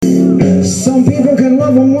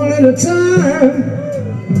love them one at a time.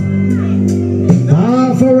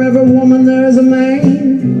 Ah, for every woman there's a man.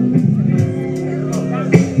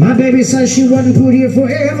 My baby says she wasn't put here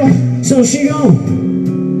forever, so she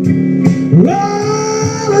gon'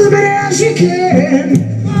 love as many as she can.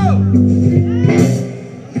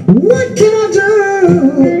 What can I do?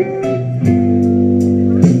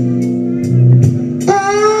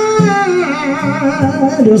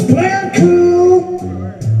 I just play it cool.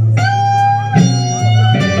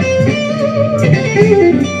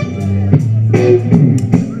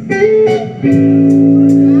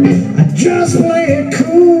 I just play it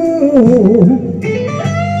cool.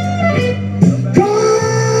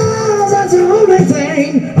 'Cause that's the only thing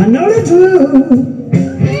I know to do.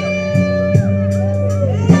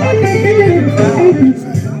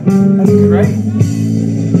 That's great.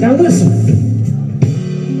 Now listen.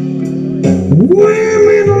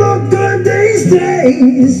 Women look good these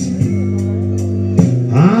days.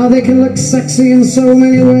 Ah, they can look sexy in so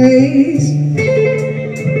many ways.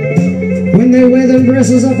 When they wear them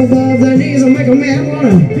dresses up above their knees, will make a man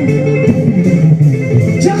wanna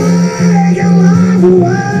take your life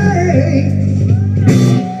away.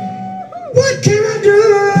 What can I do?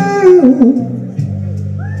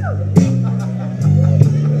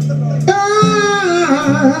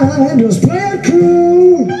 I just play it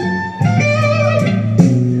cool.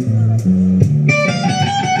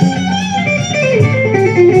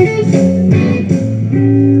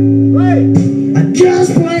 I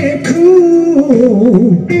just play it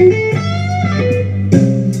cool.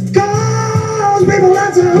 'Cause people,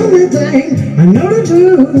 that's the only thing I know to do.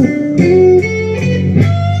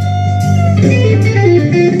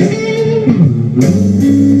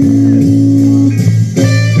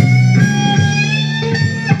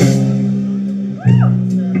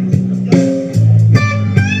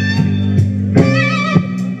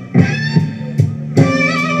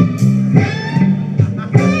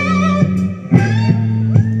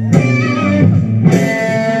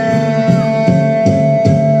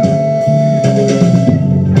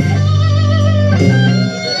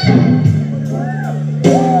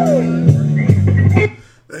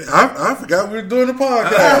 I forgot we were doing the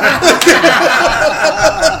podcast.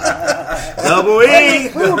 Double E.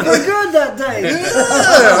 We were pretty good that day.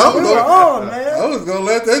 Yeah, We were on, man. I was gonna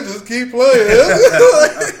let that just keep playing.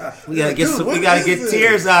 We gotta get Dude, we what gotta is get this?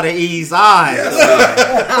 tears out of E's eyes.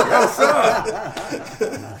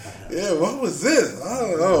 Yeah, what was this?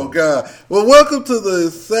 Oh God. Well, welcome to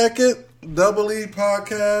the second Double E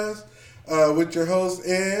podcast with your host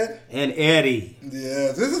Ed. And Eddie.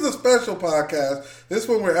 Yeah, this is a special podcast. This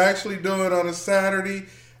one we're actually doing on a Saturday.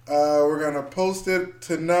 We're gonna post it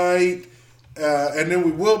tonight, and then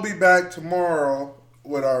we will be back tomorrow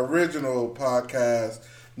with our original podcast,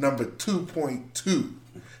 number 2.2.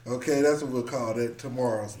 Okay, that's what we'll call it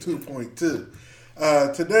tomorrow's 2.2.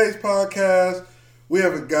 Today's podcast, we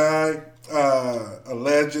have a guy, a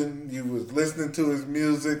legend. You was listening to his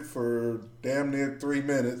music for damn near 3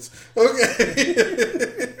 minutes.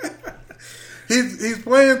 Okay. He's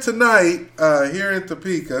playing tonight here in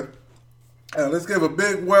Topeka. Let's give a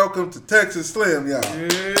big welcome to Texas Slim, y'all.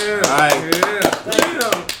 Yeah. All right.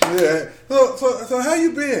 Yeah. So how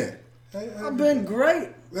you been? I've been great.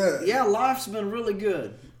 Yeah. Yeah, life's been really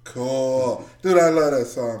good. Cool, dude. I love that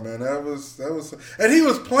song, man. That was, and he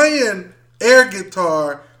was playing air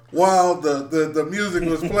guitar while the music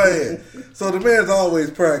was playing. So the man's always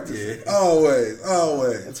practicing. Yeah. Always.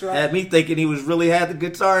 That's right. Had me thinking he was really had the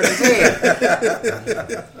guitar in his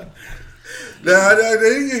hand. Now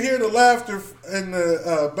you hear the laughter in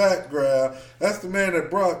the background. That's the man that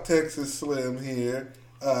brought Texas Slim here.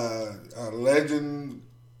 A legend,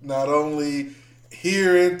 not only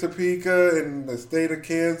here in Topeka in the state of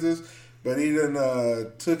Kansas, but he done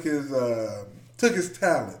took his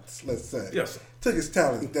talents. Let's say, Yes, sir. Took his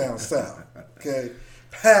talents down south. Okay,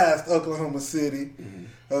 past Oklahoma City.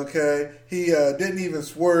 Okay, he didn't even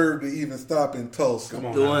swerve to even stop in Tulsa. Come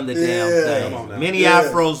on. Doing the Yeah. damn Come on now. thing. Many Yeah.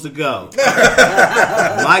 afros to go.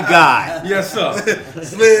 My guy. Yes, sir.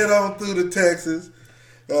 Slid on through to Texas.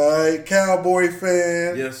 All right, Cowboy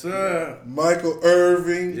fan. Yes, sir. Michael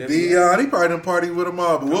Irving, Yes, Dion. He probably done party with them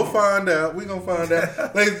all, but we'll find out. We're going to find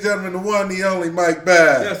out. Ladies and gentlemen, the one, the only Mike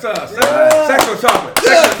Bass. Yes, sir. Sexual chocolate.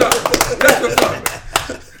 Sexual chocolate.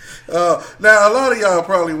 Now, a lot of y'all are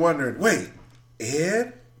probably wondering, wait,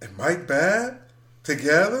 Ed and Mike Bass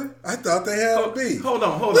together? I thought they had a beef. Hold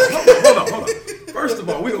on. First of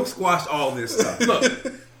all, we're going to squash all this stuff. Look,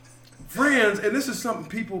 friends, and this is something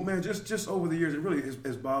people, man, just over the years, it really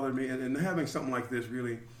has bothered me. And having something like this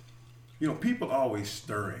really, people always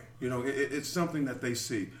stirring. It's something that they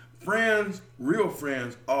see. Friends, real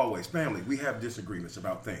friends, always. Family, we have disagreements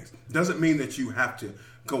about things. Doesn't mean that you have to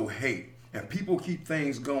go hate. And people keep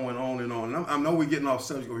things going on and on. And I know we're getting off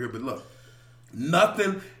subject over here, but look,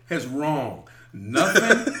 nothing is wrong.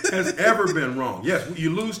 Nothing has ever been wrong. Yes,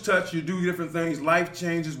 you lose touch, you do different things, life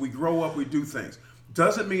changes, we grow up, we do things.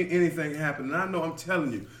 Doesn't mean anything happened. And I know, I'm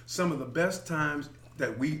telling you, some of the best times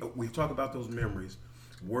that we talk about those memories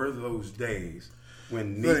were those days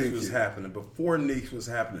when Neeks was happening, before Neeks was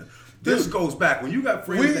happening. This goes back. When you got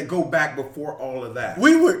friends that go back before all of that.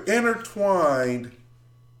 We were intertwined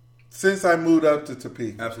since I moved up to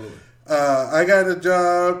Topeka. Absolutely. I got a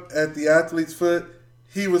job at the Athlete's Foot.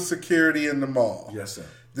 He was security in the mall. Yes, sir.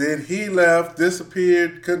 Then he left,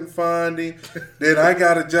 disappeared, couldn't find him. Then I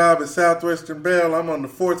got a job at Southwestern Bell. I'm on the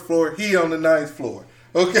 4th floor. He on the 9th floor.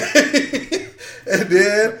 Okay. And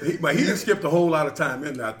then... But he didn't skip a whole lot of time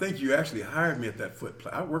in there. I think you actually hired me at that foot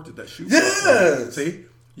place. I worked at that shoe Yes. See?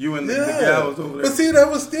 You and the gals over there. But see, that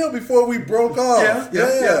was still before we broke off.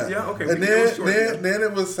 Yeah. Okay. Then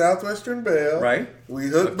it was Southwestern Bell. Right. We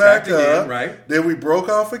hooked back up. Again, right. Then we broke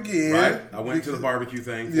off again. Right. I went to the barbecue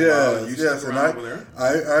thing. Yes. And over there.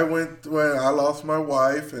 I went when I lost my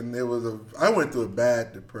wife, and I went through a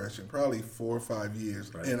bad depression, probably 4 or 5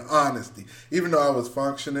 years. Right. In honesty, even though I was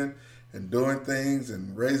functioning and doing things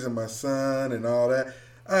and raising my son and all that.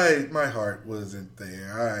 My heart wasn't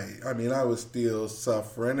there. I was still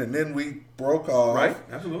suffering, and then we broke off. Right,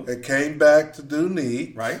 absolutely. It came back to do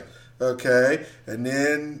Neat. Right. Okay, and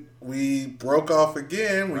then we broke off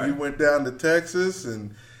again when you went down to Texas,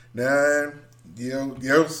 and now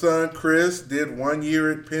your son Chris did 1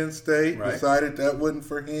 year at Penn State. Right. Decided that wasn't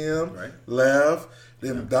for him. Right. Left.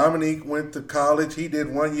 Then Dominique went to college. He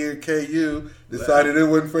did 1 year at KU. Decided it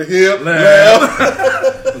wasn't for him.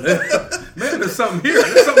 Left. Man, there's something here.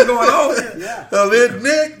 There's something going on here. Yeah. So then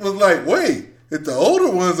Nick was like, wait, if the older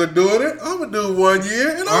ones are doing it, I'm going to do 1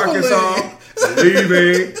 year in Arkansas.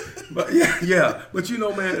 Leaving. But yeah. But you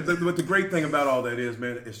know, man, the great thing about all that is,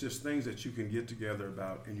 man, it's just things that you can get together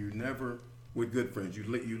about, and you never, with good friends, you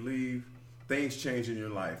leave, things change in your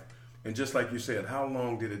life. And just like you said, how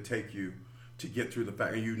long did it take you to get through the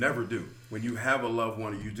fact, and you never do. When you have a loved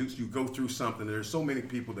one, you go through something. There's so many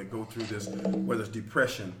people that go through this, whether it's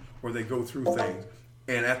depression or they go through things,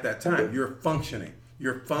 and at that time you're functioning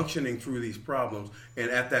through these problems,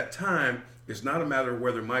 and at that time it's not a matter of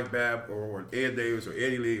whether Mike Babb or Ed Davis or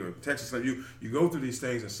Eddie Lee or Texas, you go through these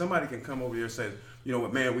things, and somebody can come over here and say, you know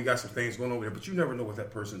what, man, we got some things going over there, but you never know what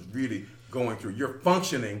that person's really going through. You're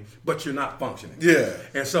functioning, but you're not functioning. Yeah.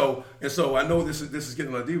 And so I know this is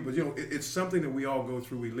getting a little deep, but you know, it's something that we all go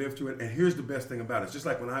through. We live through it. And here's the best thing about it. It's just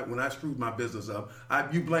like when I screwed my business up,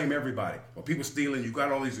 you blame everybody. Well, people stealing, you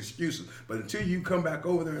got all these excuses. But until you come back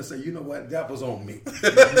over there and say, you know what, that was on me.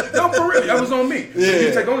 No, for real, that was on me. Yeah.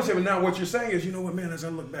 You take ownership, and now what you're saying is, you know what, man, as I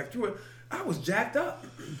look back through it, I was jacked up.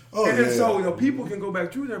 And so, people can go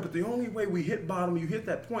back through there, but the only way we hit bottom, you hit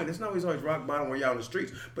that point. It's not always rock bottom where you're out in the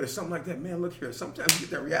streets, but it's something like that. Man, look here. Sometimes you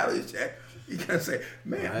get that reality check. You gotta say,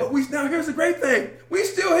 man, but now here's the great thing. We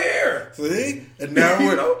still here. See? And now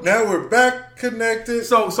we're back connected.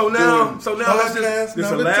 So now this is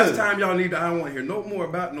the last time y'all need to. I don't want to hear no more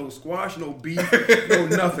about no squash, no beef, no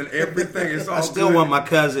nothing. Everything is all. I still want my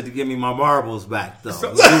cousin to give me my marbles back though.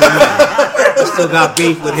 I still got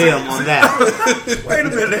beef with him on that. Wait a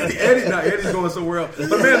minute, Eddie's going somewhere else.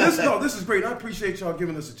 But man, this is great. I appreciate y'all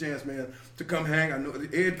giving us a chance, man, to come hang. I know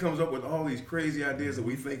Ed comes up with all these crazy ideas that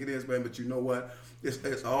we think it is, man, but you know what?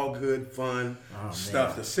 It's all good, fun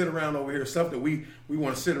stuff to sit around over here. Stuff that we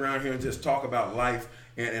want to sit around here and just talk about life.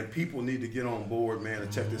 And people need to get on board, man,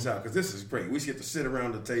 and check this out, because this is great. We get to sit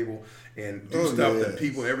around the table and do stuff that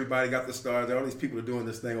everybody got the stars. All these people are doing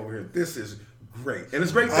this thing over here. This is great. And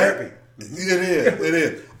it's great therapy. It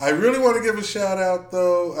is. I really want to give a shout out,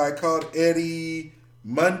 though. I called Eddie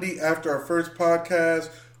Monday after our first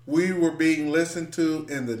podcast. We were being listened to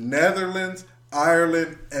in the Netherlands,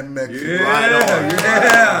 Ireland, and Mexico. Right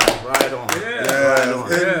on.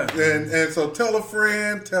 And so tell a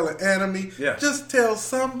friend, tell an enemy, just tell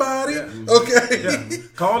somebody. Okay.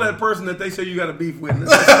 Call that person that they say you got a beef with.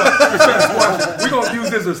 We're going to use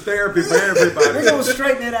this as therapy for everybody. We're going to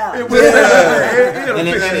straighten it out. And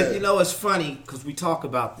you know, it's funny because we talk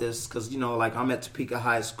about this because, you know, like I'm at Topeka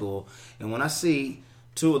High School, and when I see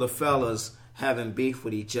two of the fellas having beef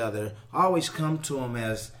with each other, I always come to them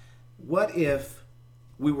as, what if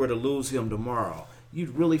we were to lose him tomorrow?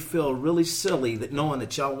 You'd really feel really silly that knowing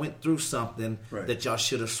that y'all went through something that y'all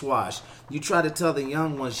should have squashed. You try to tell the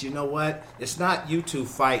young ones, you know what? It's not you two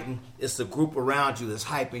fighting. It's the group around you that's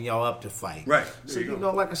hyping y'all up to fight. Right. So, you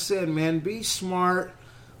know, like I said, man, be smart,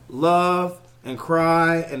 love, and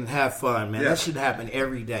cry and have fun, man. Yeah. That should happen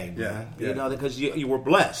every day, man. Yeah. You know, because you were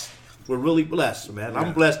blessed. We're really blessed, man.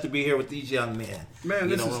 I'm blessed to be here with these young men. Man, you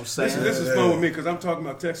this know is, what I'm saying? This is fun with me because I'm talking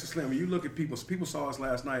about Texas Slim. And you look at people saw us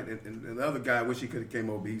last night, and the other guy, I wish he could have came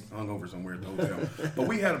over. He's hung over somewhere at the hotel. But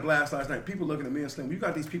we had a blast last night. People looking at me and Slim, you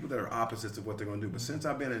got these people that are opposites of what they're going to do. But since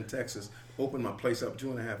I've been in Texas, opened my place up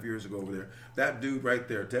 2.5 years ago over there, that dude right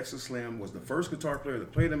there, Texas Slim, was the first guitar player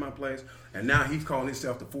that played in my place, and now he's calling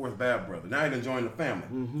himself the fourth Bad Brother. Now he done joined the family.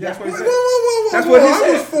 Mm-hmm. That's what he said. Whoa. That's what he I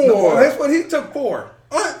said. was for. That's what he took for.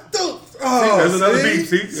 There's another beat.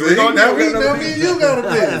 See? Now me and you got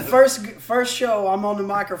a beat. First show, I'm on the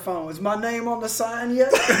microphone. Is my name on the sign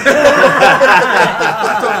yet? You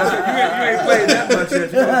ain't played that much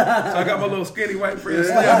yet. You know? So I got my little skinny white friend.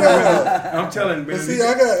 I'm telling you, man. But see,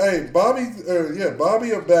 I got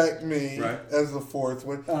Bobby will back me as the fourth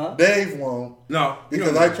one. Dave won't. No,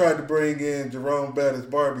 because I tried to bring in Jerome Bettis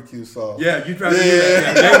barbecue sauce. Yeah, you tried to do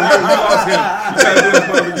that. Yeah, you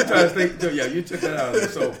lost him. You tried to think. Yeah, you took that out of there.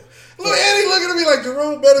 So. Look, Eddie looking at me like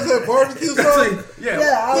Jerome Bettis had barbecue sauce.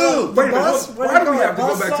 Dude, wait a minute. Why do we have to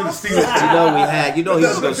go back to the Steelers? You know he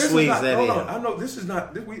was going to squeeze that in. I know this is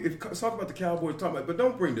not. Let's talk about the Cowboys, but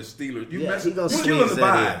don't bring the Steelers. You're squeeze killing the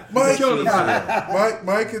vibe.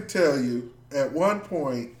 Mike can tell you, at one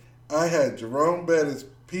point, I had Jerome Bettis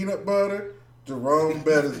peanut butter, Jerome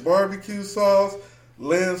Bettis barbecue sauce,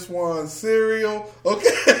 Lynn Swan cereal.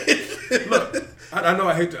 Okay. Look, I know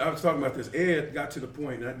I was talking about this. Ed got to the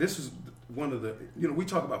point. And this is one of the, we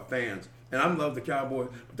talk about fans, and I love the Cowboys,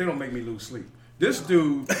 but they don't make me lose sleep. This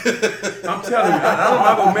dude, I'm telling you, I'm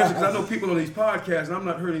not going to mention because I know people on these podcasts, and I'm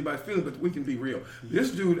not hurting anybody's feelings, but we can be real.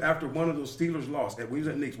 This dude, after one of those Steelers lost, we was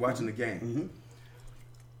at Knicks watching the game,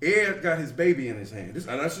 Ed got his baby in his hand. This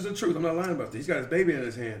is the truth. I'm not lying about this. He's got his baby in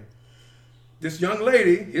his hand. This young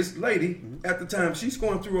lady, at the time, she's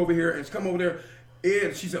going through over here, and she's come over there.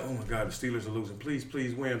 Ed, she said, "Oh my God, the Steelers are losing. Please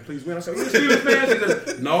win, please win." I said, "You a Steelers fan?" She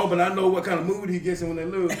said, "No, but I know what kind of mood he gets in when they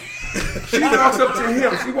lose." She walks up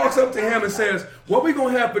to him and says, "What we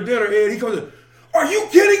gonna have for dinner, Ed?" He goes, "Are you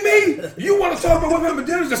kidding me? You want to talk about what we have for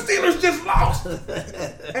dinner? The Steelers just lost."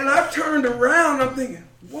 And I turned around, I'm thinking,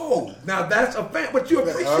 whoa, now that's a fan, but you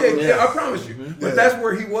appreciate it. Yeah, I promise you. But that's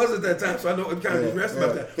where he was at that time, so I know it kind of depressed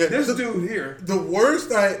about that. Yeah. This dude here. The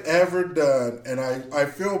worst I ever done, and I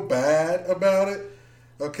feel bad about it,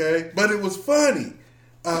 okay? But it was funny.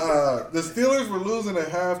 The Steelers were losing at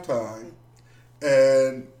halftime,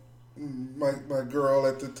 and my girl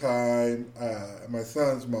at the time, my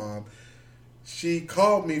son's mom, she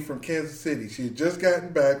called me from Kansas City. She had just gotten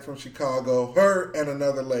back from Chicago, her and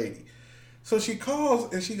another lady. So she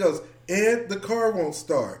calls and she goes, "Ed, the car won't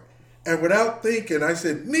start." And without thinking, I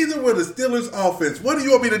said, "Neither will the Steelers offense. What do you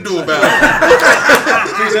want me to do about it?"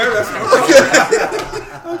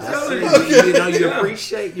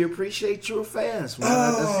 You appreciate true fans, man.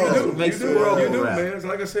 That's what makes the world go round. Man. It's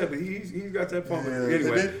like I said, but he's got that fun.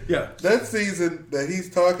 Anyway, that season that he's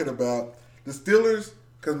talking about, the Steelers,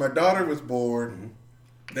 because my daughter was born,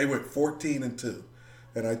 they went 14-2.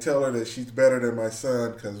 And I tell her that she's better than my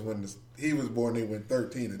son because when he was born, they went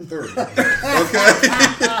 13-3.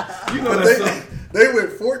 Okay, they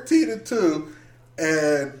went 14-2,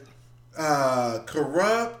 and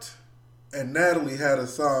Corrupt and Natalie had a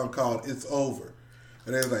song called "It's Over,"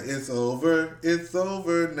 and they was like, "It's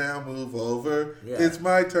over, now move over. Yeah. It's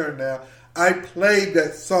my turn now." I played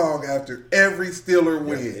that song after every Steeler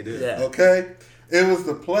win. Okay, it was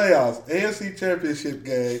the playoffs, AFC Championship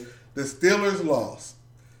game. The Steelers lost.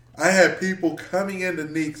 I had people coming into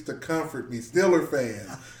Neeks to comfort me, Steeler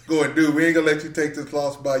fans, going, "Dude, we ain't going to let you take this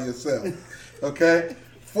loss by yourself." Okay?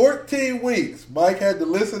 14 weeks, Mike had to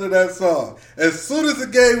listen to that song. As soon as the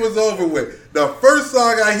game was over with, the first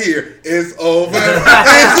song I hear is "Over."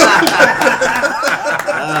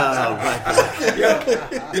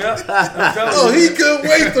 Oh, he couldn't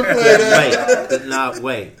wait to play that. Did not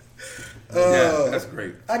wait. Yeah, that's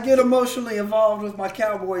great. I get emotionally involved with my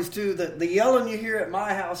Cowboys too. The yelling you hear at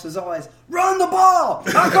my house is always, "Run the ball!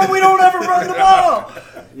 How come we don't ever run the ball?"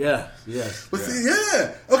 Yeah, yes. But see,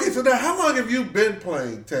 okay. So now, how long have you been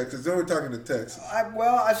playing Texas? Then we're talking to Texas.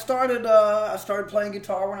 I started playing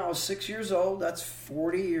guitar when I was 6 years old. That's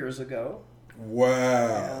 40 years ago.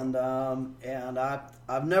 Wow. And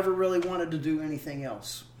I've never really wanted to do anything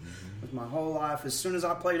else. With my whole life, as soon as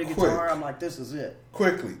I played a guitar, I'm like, this is it.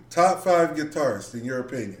 Quickly, top 5 guitarists in your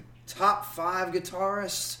opinion. Top 5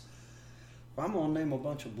 guitarists? Well, I'm going to name a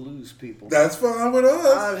bunch of blues people. That's fine with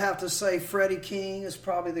us. I'd have to say Freddie King is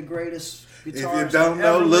probably the greatest guitarist. If you don't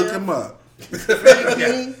know, look him up. Freddie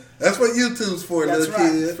King. That's what YouTube's for, That's little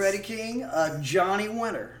right. kids. Freddie King. Johnny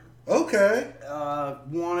Winter. Okay.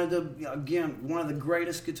 One of the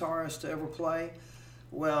greatest guitarists to ever play.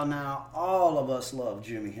 Well, now all of us love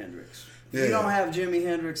Jimi Hendrix. If you don't have Jimi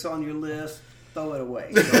Hendrix on your list, throw it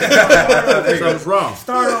away. Something's wrong.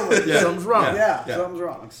 Start over. Yeah. Something's wrong. Yeah, something's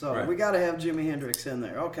wrong. So Right. we got to have Jimi Hendrix in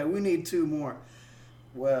there. Okay, we need two more.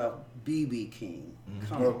 Well, B.B. King.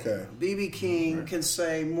 Come Okay. on. B.B. King can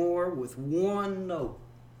say more with one note.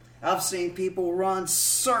 I've seen people run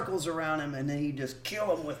circles around him and then he just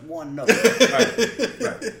kill them with one note.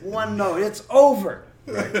 Right. One note. It's over.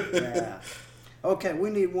 Right. Yeah. Okay, we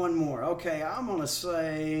need one more. Okay, I'm going to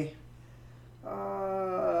say...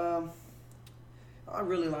 I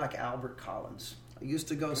really like Albert Collins. I used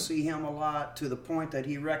to go see him a lot to the point that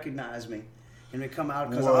he recognized me. And he'd come out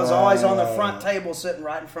because I was always on the front table sitting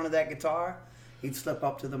right in front of that guitar. He'd slip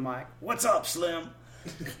up to the mic. "What's up, Slim?"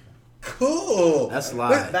 Cool. That's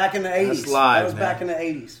live. Back in the 80s. That's live, That was man. back in the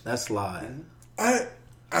 80s. That's live. And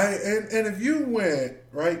if you went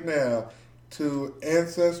right now to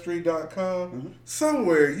Ancestry.com,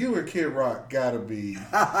 somewhere you and Kid Rock gotta be. He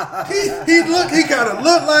gotta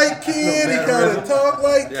look like Kid. He gotta talk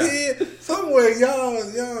like Kid. Somewhere y'all,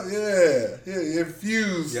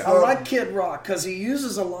 infused. I like Kid Rock because he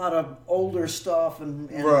uses a lot of older stuff, and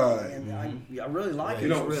I really like it. You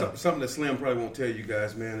know, something that Slim probably won't tell you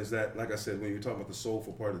guys, man, is that, like I said, when you're talking about the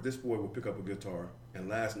soulful part of this boy will pick up a guitar. And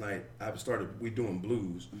last night, we doing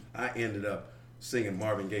blues. I ended up singing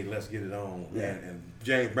Marvin Gaye, "Let's Get It On," and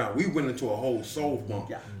James Brown. We went into a whole soul funk.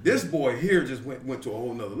 Yeah. This boy here just went to a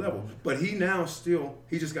whole nother level. But he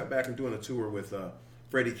just got back and doing a tour with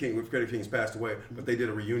Freddie King. Freddie King's passed away, but they did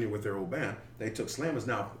a reunion with their old band. They took Slim is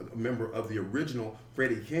now a member of the original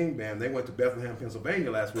Freddie King band. They went to Bethlehem, Pennsylvania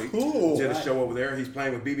last week. Cool. Did a show over there. He's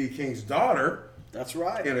playing with B.B. King's daughter. That's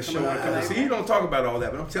right. In a show. Coming out See, you don't talk about all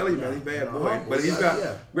that, but I'm telling you, man, he's a bad boy. humble. But he's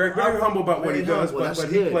got very humble about what he Very does. humble. But That's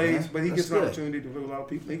he good, plays. man. But he That's gets an good. opportunity to play with a lot of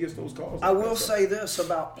people. He gets those calls. I will say this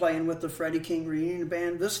about playing with the Freddie King reunion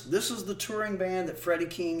band. This is the touring band that Freddie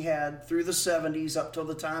King had through the 70s up till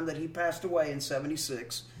the time that he passed away in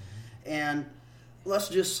 76. And let's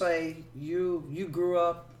just say you grew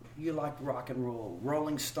up, you liked rock and roll.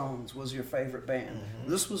 Rolling Stones was your favorite band.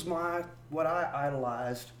 This was what I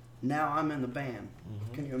idolized. Now I'm in the band.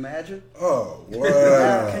 Can you imagine? Oh,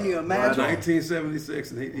 wow. Can you imagine?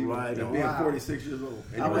 1976, and he Right was on. being Wow. 46 years old.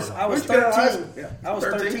 I was Which guy in high 13. school? Yeah. I was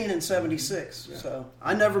 13. 13 in 76. So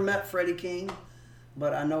I never met Freddie King,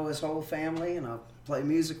 but I know his whole family, and I play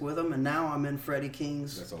music with him. And now I'm in Freddie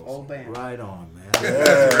King's That's awesome. old band. Right on, man. Yeah.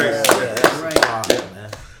 That's Right. awesome,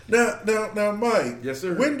 man. Now, Mike. Yes,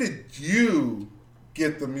 sir. When did you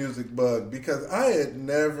get the music bug? Because I had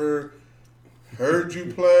never heard you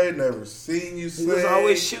play, never seen you He sing. was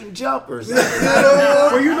always shooting jumpers.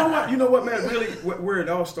 Well, you know what, man. Really, where it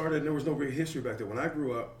all started, and there was no great history back there. When I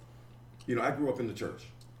grew up, I grew up in the church,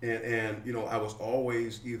 and I was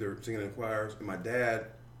always either singing in choirs. And my dad,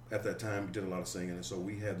 at that time, did a lot of singing, and so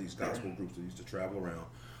we had these gospel groups that used to travel around,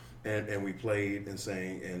 and we played and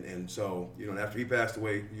sang, and so after he passed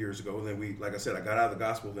away years ago, and then like I said, I got out of the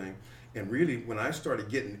gospel thing, and really when I started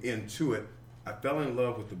getting into it, I fell in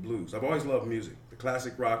love with the blues. I've always loved music. The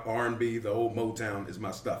classic rock, R&B, the old Motown is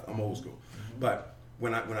my stuff. I'm old school. But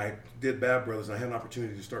when I did Bad Brothers, I had an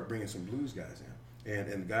opportunity to start bringing some blues guys in.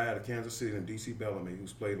 And the guy out of Kansas City, named D.C. Bellamy,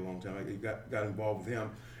 who's played a long time, I got involved with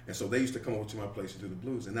him. And so they used to come over to my place to do the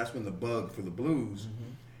blues. And that's when the bug for the blues,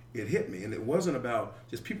 it hit me. And it wasn't about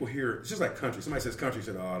just people hear, it's just like country. Somebody says country,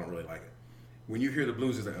 said, "Oh, I don't really like it." When you hear the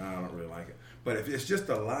blues, it's like, "Oh, I don't really like it." But if it's just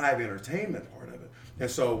the live entertainment part of it. And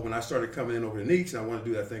so when I started coming in over to Neeks and I wanted to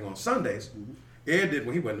do that thing on Sundays, Ed did,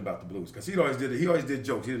 he wasn't about the blues because he always did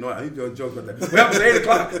jokes. He didn't know how he did jokes about that. Well, it was 8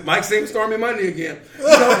 o'clock. Mike sings Stormy Monday again.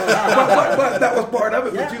 But that was part of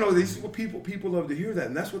it. Yeah. But these people love to hear that,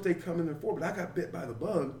 and that's what they come in there for. But I got bit by the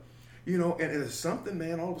bug, and it's something,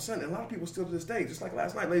 man. All of a sudden, and a lot of people still to this day, just like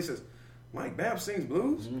last night, lady says, "Mike Babb sings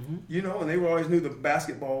blues," and they always knew the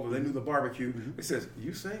basketball or they knew the barbecue. It says,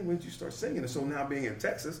 "You sing? When did you start singing?" And so now being in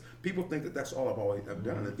Texas, people think that that's all I've always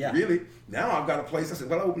done. And Yeah. really, now I've got a place. I said,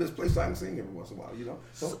 "Well, I open this place so I can sing every once in a while,"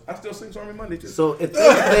 So I still sing Stormy Monday too. So if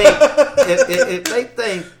they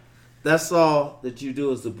think that's all that you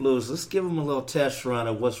do is the blues, let's give them a little test run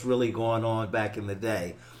of what's really going on back in the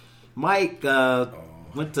day. Mike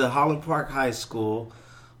went to Holland Park High School,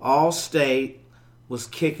 all state, was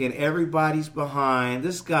kicking everybody's behind.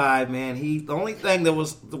 This guy, man, the only thing that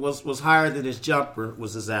was higher than his jumper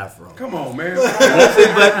was his afro. Come on, man.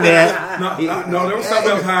 Nothing but that. No, there was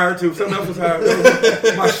something else higher too. Something else was higher.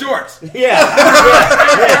 My shorts. Yes.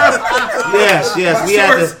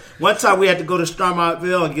 One time we had to go to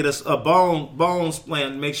Starmartville and get us a bone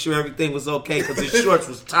splint, make sure everything was okay because his shorts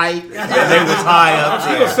was tight and they was high up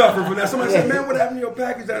Still there. suffering from that. Somebody said, "Man, what happened to your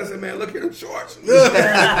package?" I said, "Man, look at them shorts."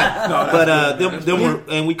 But them were,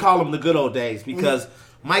 and we call them the good old days because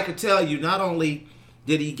Mike could tell you not only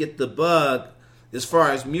did he get the bug as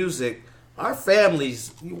far as music, our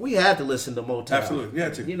families, we had to listen to Motown. Absolutely, we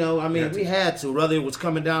had to. You know, I mean, we had to. Whether it was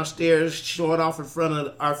coming downstairs, showing off in front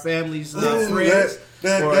of our families' friends, or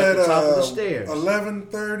at the top of the stairs.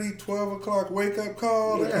 11:30, 12 o'clock wake up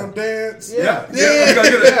call. They come dance. Yeah. You gotta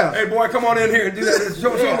get it. Hey, boy, come on in here and do that.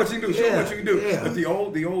 Show them what you can do. Show them what you can do. Yeah. But the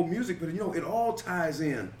old music, but it all ties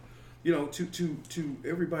in. To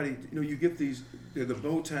everybody, you get the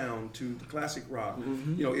Motown to the classic rock.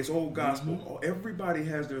 It's old gospel. Everybody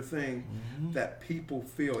has their thing that people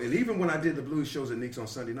feel. And even when I did the blues shows at Neeks on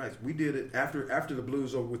Sunday nights, we did it after the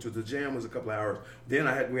blues over, which was the jam was a couple of hours. Then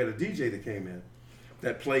we had a DJ that came in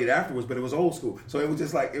that played afterwards, but it was old school. So it was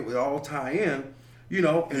just like it would all tie in.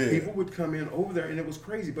 And people would come in over there, and it was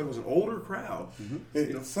crazy, but it was an older crowd.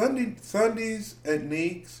 Sundays at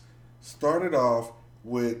Neeks started off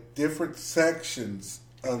with different sections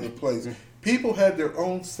of the place. People had their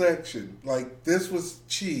own section. Like, this was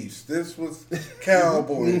Chiefs, this was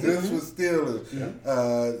Cowboys, this was Steelers,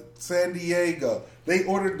 San Diego. They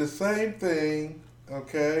ordered the same thing,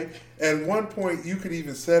 okay? At one point, you could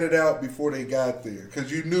even set it out before they got there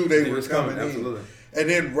because you knew they were coming in. Absolutely. And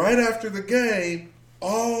then right after the game,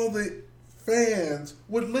 all the fans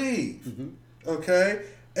would leave, okay?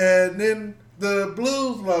 And then the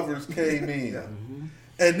blues lovers came in.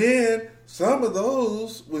 And then some of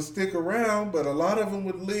those would stick around, but a lot of them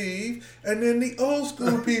would leave. And then the old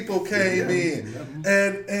school people came in.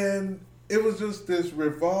 And it was just this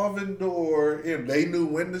revolving door. And they knew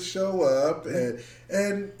when to show up. And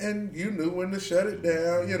you knew when to shut it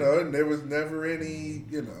down, and there was never any,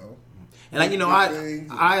 And I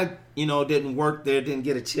didn't work there, didn't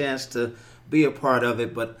get a chance to be a part of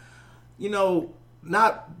it, but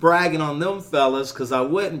not bragging on them fellas because I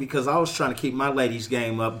wouldn't, because I was trying to keep my ladies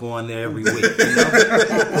game up going there every week.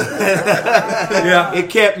 It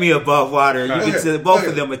kept me above water. You can say both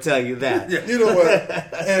of them would tell you that. You know what?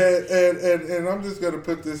 And I'm just going to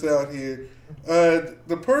put this out here.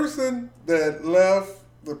 The person that left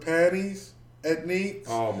the panties at Neeks.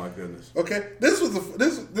 Oh my goodness. Okay, this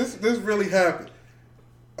really happened.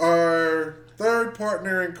 Our third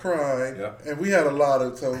partner in crime, and we had a lot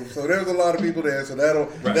of so there was a lot of people there, so that'll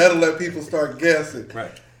let people start guessing.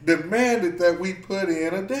 Right. Demanded that we put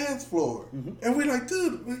in a dance floor, and we're like,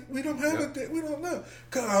 dude, we don't have we don't know.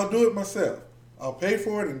 I'll do it myself. I'll pay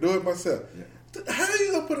for it and do it myself. Yeah. How are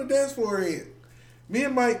you gonna put a dance floor in? Me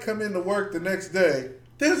and Mike come into work the next day.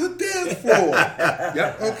 There's a dance floor.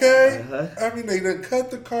 Okay? I mean, they done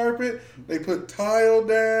cut the carpet. They put tile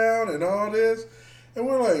down and all this. And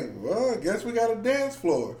we're like, well, I guess we got a dance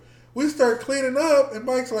floor. We start cleaning up, and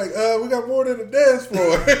Mike's like, we got more than a dance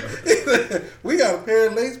floor. We got a pair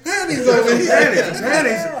of lace panties over here.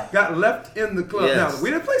 Panties got left in the club. Now,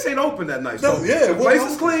 the place ain't open that night. So the place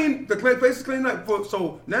is clean. The place is clean.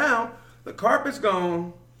 So now, the carpet's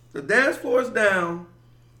gone, the dance floor's down,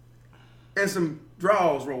 and some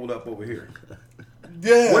drawers rolled up over here.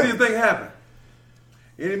 Yeah. What do you think happened?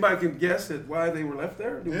 Anybody can guess at why they were left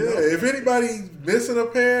there? If anybody's missing a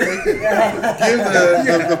pair, they can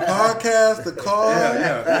give the podcast a call.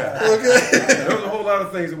 Yeah. Okay. There was a whole lot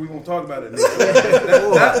of things that we won't talk about.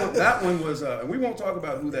 That one was, and we won't talk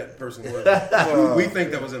about who that person was. We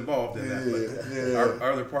think that was involved in that. Our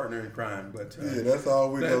other partner in crime. But that's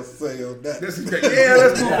all we're going to say on that. This is great. Yeah,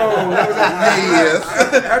 let's move on.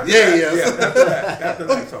 After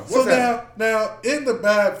that. So now, in the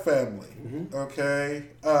Bad family, okay,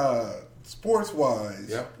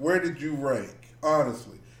 sports-wise, where did you rank,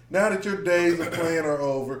 honestly? Now that your days of playing are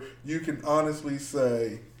over, you can honestly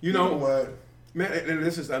say, you know what? Man,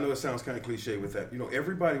 and I know it sounds kind of cliche with that.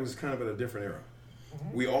 Everybody was kind of at a different era.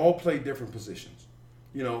 We all played different positions.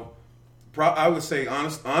 I would say,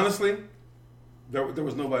 honestly, there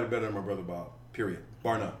was nobody better than my brother Bob, period,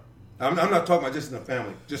 bar none. I'm not talking about just in the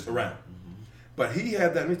family, just around. But he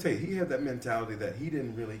had that. Let me tell you, he had that mentality that he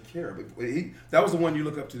didn't really care. But that was the one you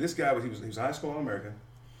look up to. This guy he was a high school All-American.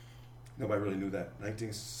 Nobody really knew that.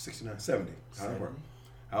 1969, 70, Highland Park,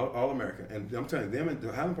 All-American. And I'm telling you, them and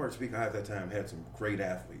the Highland Park Topeka High at that time had some great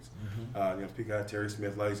athletes. Topeka High, Terry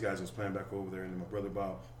Smith, a lot of these guys was playing back over there, and my brother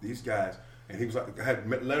Bob. These guys, and he was had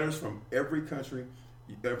letters from every country,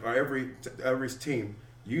 every team,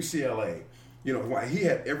 UCLA. He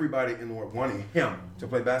had everybody in the world wanting him to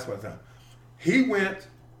play basketball at the time. He went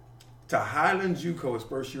to Highland JUCO his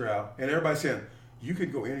first year out, and everybody saying, You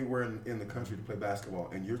could go anywhere in the country to play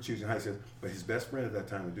basketball, and you're choosing high school. But his best friend at that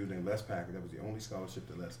time, a dude named Les Packard, that was the only scholarship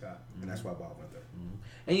that Les got, and that's why Bob went there.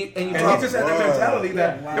 And he just had that mentality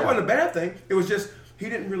that it wasn't a bad thing. It was just he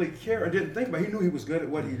didn't really care or didn't think about it. He knew he was good at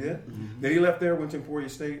what he did. Then he left there, went to Emporia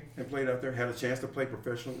State and played out there, had a chance to play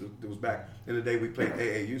professional. It was back in the day we played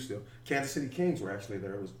AAU still. Kansas City Kings were actually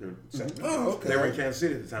there. It was their second. They were in Kansas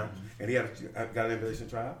City at the time, and he got an invitation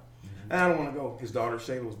to try out. And I don't want to go. His daughter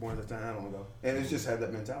Shayla was born at the time. I don't want to go. And it's just had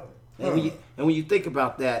that mentality. And when you think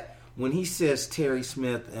about that, when he says Terry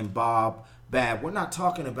Smith and Bob Babb, we're not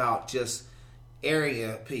talking about just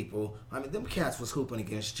area people. I mean, them cats was hooping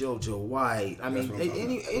against JoJo White. I mean,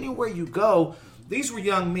 anywhere you go, these were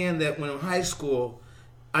young men that when in high school,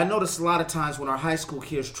 I notice a lot of times when our high school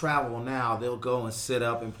kids travel now, they'll go and sit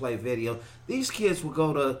up and play video. These kids will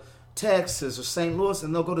go to Texas or St. Louis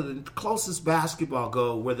and they'll go to the closest basketball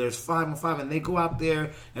goal where there's 5-on-5 and they go out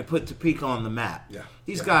there and put Topeka on the map. Yeah.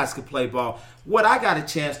 These guys could play ball. What I got a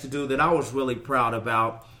chance to do that I was really proud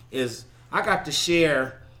about is I got to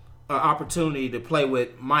share an opportunity to play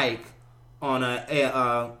with Mike on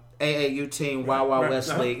a AAU team, Wild Wild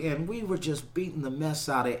West League, and we were just beating the mess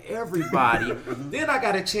out of everybody. Then I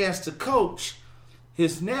got a chance to coach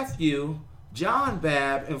his nephew, John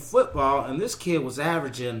Babb, in football, and this kid was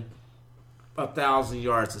averaging 1,000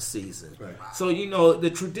 yards a season. Right. So, you know, the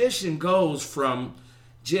tradition goes from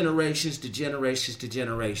generations to generations to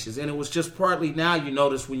generations. And it was just partly now you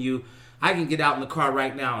notice when I can get out in the car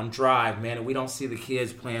right now and drive, man, and we don't see the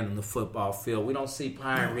kids playing in the football field. We don't see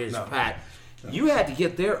Pine Ridge packed. You had to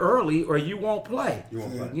get there early or you won't play. You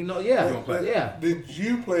won't play. You know, yeah. You won't play. Yeah. Did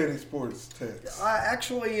you play any sports, Tex? I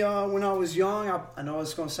actually, when I was young, I know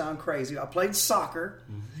it's going to sound crazy. I played soccer.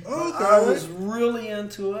 Okay. I was really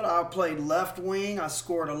into it. I played left wing. I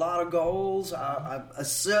scored a lot of goals.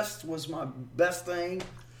 Assist was my best thing.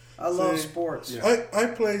 I love sports. Yeah. I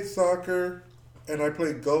played soccer, and I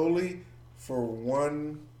played goalie for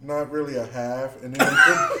one, not really a half, and then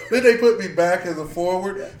they put me back as a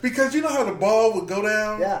forward because you know how the ball would go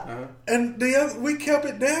down. Yeah. And we kept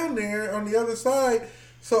it down there on the other side.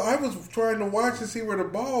 So I was trying to watch to see where the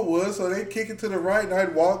ball was. So they'd kick it to the right, and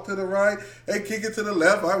I'd walk to the right. They'd kick it to the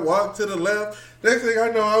left. I'd walk to the left. Next thing I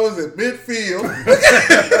know, I was at midfield.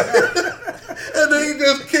 And they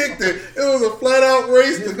just kicked it. It was a flat-out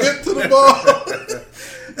race to get to the ball.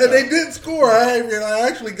 And they didn't score. I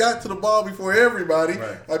actually got to the ball before everybody.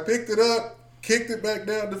 Right. I picked it up, kicked it back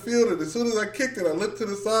down the field, and as soon as I kicked it, I looked to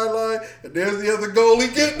the sideline, and there's the other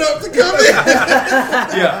goalie getting up to come in.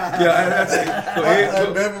 That's it.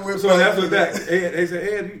 I never went so back that's to what that. that. They said,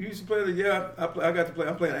 "Ed, you used to play the I got to play.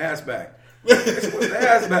 I'm playing ass back." They said, "What's the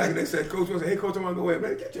ass back?" And they said, "Coach, hey, coach, I want to go ahead,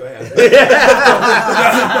 man. Get your ass back."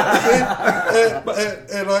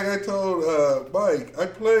 and like I told Mike, I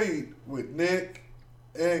played with Nick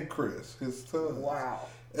and Chris, his son. Wow.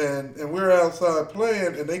 And we were outside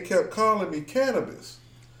playing, and they kept calling me cannabis,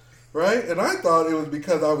 right? And I thought it was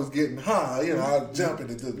because I was getting high. You know, I was jumping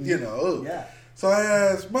into, you know. Yeah. So I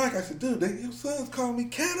asked Mike, I said, dude, your son's calling me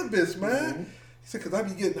cannabis, man. He said, because I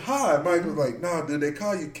be getting high. Mike was like, nah, dude, they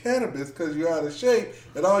call you cannabis because you're out of shape,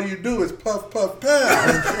 and all you do is puff, puff,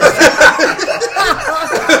 pass.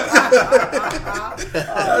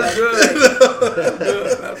 That's good.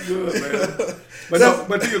 That's good, man. But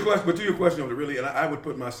to your question, really, and I would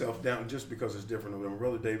put myself down just because it's different. My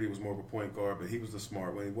brother Davey was more of a point guard, but he was the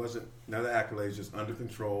smart one. He wasn't none of the accolades, just under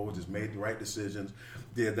control, just made the right decisions,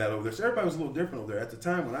 did that over there. So everybody was a little different over there. At the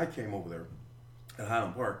time when I came over there at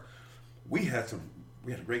Highland Park, we had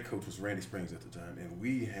a great coach, was Randy Springs at the time, and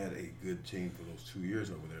we had a good team for those 2 years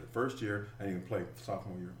over there. The first year, I didn't even play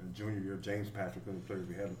sophomore year. And junior year, James Patrick and the players,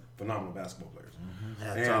 we had phenomenal basketball players.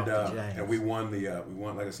 And we won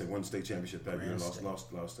like I said, won the state championship that year.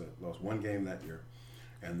 Lost one game that year,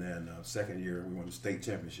 and then second year we won the state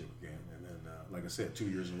championship again. And then, like I said, 2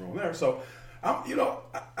 years in a row there. So,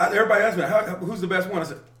 everybody asked me, who's the best one? I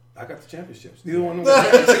said, I got the championships. Neither one of them.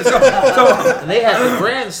 And they had the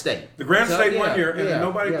Grand State. The Grand State 1 year, and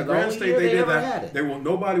the Grand State they did that.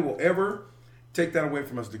 Nobody will ever take that away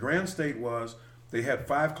from us. The Grand State they had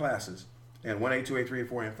 5 classes, and 1A, 2A, 3A,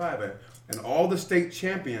 4A, and 5A, and all the state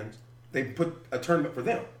champions, they put a tournament for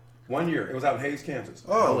them. 1 year. It was out in Hayes, Kansas.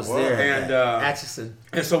 I was there. And Atchison.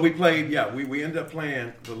 And so we played. Yeah, we ended up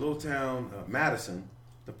playing the little town Madison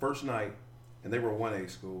the first night. And they were a 1A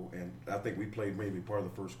school, and I think we played maybe part of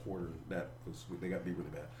the first quarter. They got beat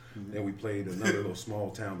really bad. Mm-hmm. Then we played another little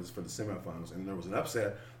small town for the semifinals, and there was an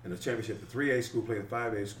upset in the championship. The 3A school played the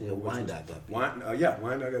 5A school. Yeah, Wyandotte got beat.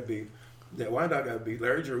 Wyandotte got beat. Wyandotte got beat.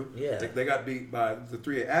 Larry Drew. Yeah. They got beat by the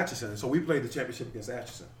 3A Atchison. So we played the championship against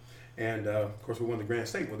Atchison. And of course, we won the Grand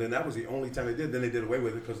State. Well, then that was the only time they did. Then they did away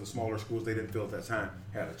with it because the smaller schools they didn't feel at that time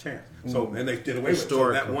had a chance. So and they did away with it.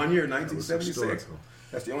 So that 1 year, 1976,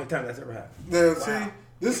 that's the only time that's ever happened. Now, see,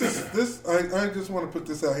 this. I just want to put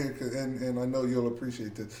this out here, and I know you'll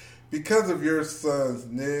appreciate this. Because of your sons,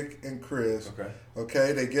 Nick and Chris,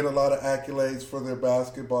 okay, they get a lot of accolades for their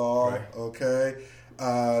basketball, okay?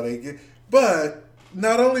 But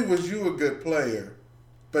not only was you a good player,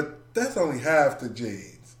 but that's only half the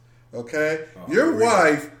genes, okay? Your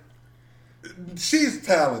wife, she's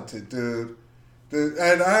talented, dude.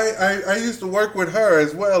 And I used to work with her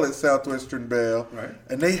as well at Southwestern Bell,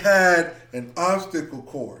 and they had an obstacle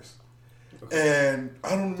course. And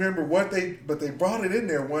I don't remember but they brought it in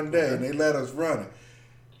there one day and they let us run it.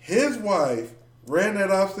 His wife ran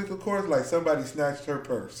that obstacle course like somebody snatched her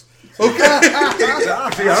purse. Okay. See, I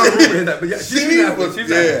don't remember that, but yeah, she's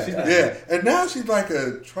And now she's like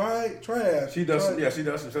a triad. She does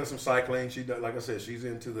some cycling. She does, like I said, she's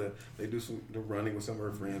into they do the running with some of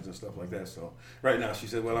her friends and stuff like that. So right now she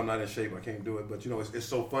said, well, I'm not in shape, I can't do it. But you know, it's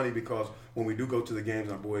so funny because when we do go to the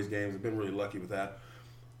games, our boys' games, I've been really lucky with that.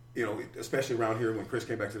 You know, especially around here when Chris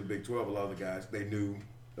came back to the Big 12, a lot of the guys, they knew,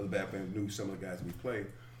 the bad fans knew some of the guys we played.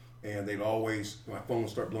 And they'd always, my phone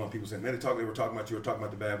would start blowing. People saying, man, they were talking about you, were talking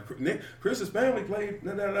about the bad. Nick, Chris's family played,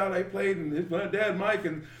 they played, and his dad, Mike,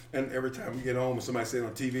 and every time we get home and somebody said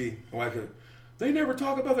on TV, my wife goes, they never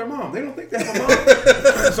talk about their mom. They don't think they have a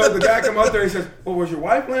mom. So the guy come out there, he says, well, was your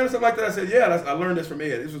wife playing or something like that? I said, yeah, I learned this from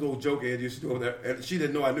Ed. This was an old joke Ed used to do over there. And she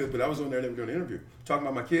didn't know I knew it, but I was on there and they were doing an interview, talking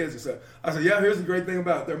about my kids and stuff. I said, yeah, here's the great thing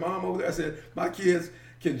about their mom over there. I said, my kids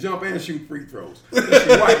can jump and shoot free throws. She's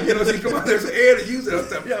white. You know, she come out there and say, Ed, use it and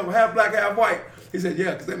stuff. Yeah, well, half black, half white. He said,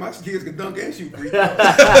 yeah, because my kids can dunk and shoot free throws.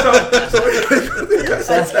 That's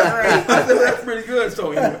pretty good.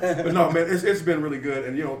 So, anyway. But no, man, it's been really good.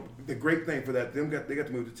 And, you know, the great thing for that, they got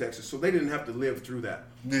to move to Texas. So they didn't have to live through that,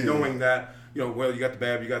 knowing that, you know, well, you got the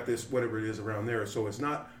Bab, you got this, whatever it is around there. So it's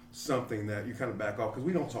not something that you kind of back off because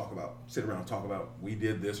we don't sit around and talk about we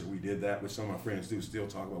did this or we did that, which some of my friends do still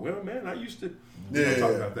talk about. Well, man, I used to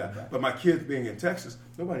talk about that. But my kids being in Texas,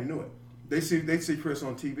 nobody knew it. They'd see Chris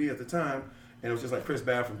on TV at the time, and it was just like Chris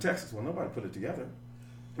Babb from Texas. Well, nobody put it together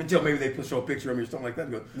until maybe they show a picture of me or something like that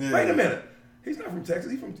and go, wait a minute. He's not from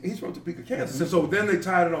Texas. He's from Topeka, Kansas. And so then they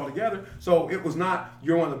tied it all together. So it was not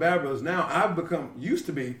you're one of the Babb brothers. Now I've used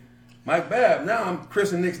to be Mike Babb. Now I'm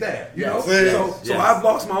Chris and Nick's dad. You know. So I've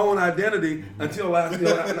lost my own identity until last.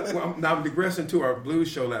 Now I'm digressing to our blues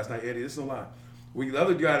show last night, Eddie. This is a lie. The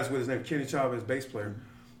other guy that's with his name Kenny Chavez, bass player.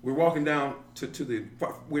 We're walking down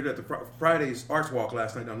we were at the Friday's Arts Walk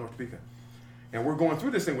last night down North Topeka. And we're going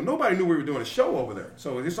through this thing. Well, nobody knew we were doing a show over there.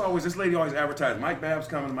 So this lady always advertised, Mike Babb's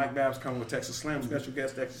coming with Texas Slim, special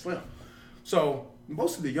guest Texas Slim. So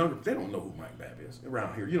most of the younger, they don't know who Mike Babb is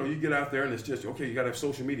around here. You know, you get out there and it's just, okay, you got to have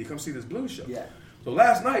social media. Come see this blues show. Yeah. So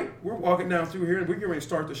last night, we're walking down through here and we're getting ready to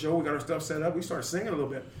start the show. We got our stuff set up. We started singing a little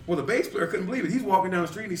bit. Well, the bass player couldn't believe it. He's walking down the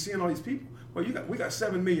street and he's seeing all these people. Well, we got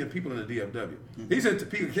 7 million people in the DFW. Mm-hmm. He's in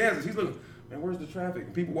Topeka, Kansas. He's looking, man, where's the traffic?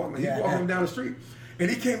 And people walking. He's walking down the street. And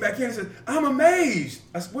he came back in and said, I'm amazed.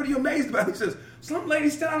 I said, what are you amazed about? He says, some lady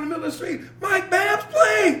standing in the middle of the street. Mike Babb's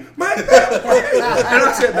playing. Mike Babb's playing. And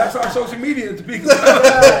I said, that's our social media in Topeka.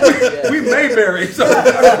 we Mayberry. So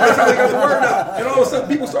that's how they got the word out. And all of a sudden,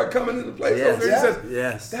 people start coming into the place. Yes. Over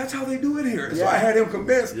there. He says, that's how they do it here. So I had him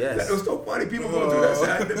convinced that it was so funny. People going through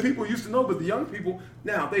that. People used to know, but the young people,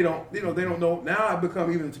 now, they don't know. Now I've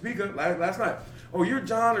become, even in Topeka, last night, oh, you're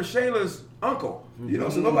John or Shayla's uncle. You know,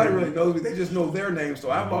 so nobody really knows me. They just know their name. So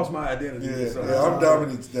I've lost my identity. I'm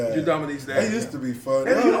Dominique's dad. You're Dominique's dad. That used to be fun.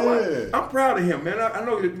 And you know what? I'm proud of him, man. I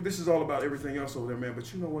know that this is all about everything else over there, man.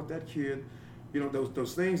 But you know what? That kid, you know,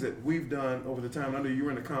 those things that we've done over the time. I know you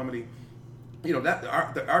were in the comedy. You know, that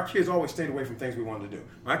our kids always stayed away from things we wanted to do.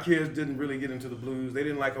 My kids didn't really get into the blues. They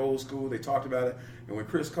didn't like old school. They talked about it. And when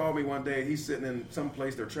Chris called me one day, he's sitting in some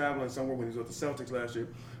place. They're traveling somewhere when he was with the Celtics last year.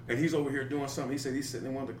 And he's over here doing something. He said he's sitting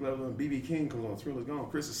in one of the clubs and B.B. King comes on, Thriller's Gone.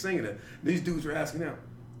 Chris is singing it. These dudes are asking him,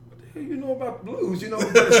 what the hell you know about blues? You know,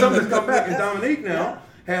 but something that's come back. And Dominique now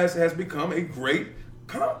has become a great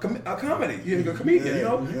comedy, a comedian, you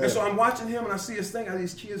know? And so I'm watching him and I see his thing, how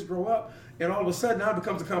these kids grow up. And all of a sudden, now it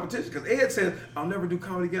becomes a competition. Because Ed said, I'll never do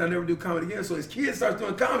comedy again. I'll never do comedy again. So his kid starts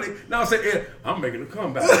doing comedy. Now I say, Ed, I'm making a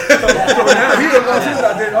comeback. so now he loves his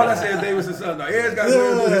idea. All I say is Davis' son. Now Ed's got to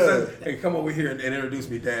do his son. Hey, come over here and introduce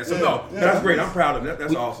me, Dad. So that's great. I'm proud of him.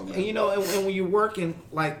 That's awesome. Man. And you know, and when you're working,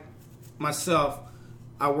 like myself,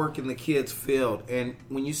 I work in the kids' field. And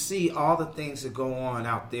when you see all the things that go on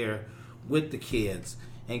out there with the kids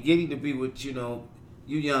and getting to be with, you know,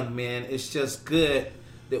 you young men, it's just good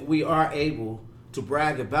that we are able to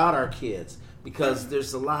brag about our kids. Because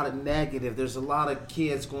there's a lot of negative. There's a lot of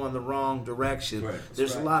kids going the wrong direction. Right.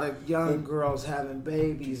 There's a lot of young girls having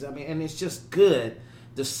babies. I mean, and it's just good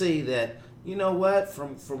to see that, you know what,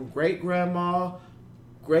 from great-grandma,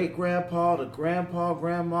 great-grandpa to grandpa,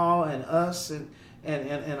 grandma, and us, and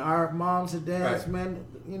our moms and dads, Right. man,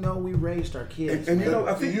 you know, we raised our kids. And you know,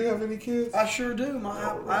 I Do think you have any kids? I sure do.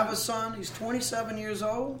 I have a son. He's 27 years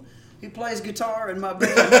old. He plays guitar in my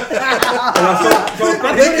band. They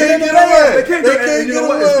can't get away. They can't. And you know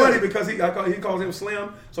what? It's away. funny because he calls him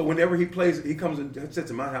Slim. So whenever he plays, he comes and sits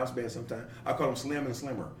in my house band sometime. I call him Slim and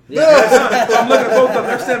Slimmer. Yeah. So I'm looking at both of them.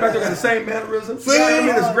 They're standing back there got the same mannerisms. See? I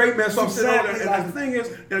mean, it's great, man. So I'm sitting over Exactly there. And like the thing is,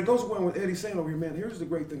 and it goes along with Eddie saying over here, man, here's the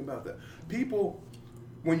great thing about that. People,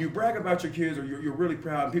 when you brag about your kids or you're really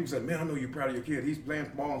proud, and people say, man, I know you're proud of your kid. He's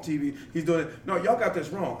playing ball on TV. He's doing it. No, y'all got this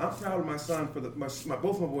wrong. I'm proud of my son for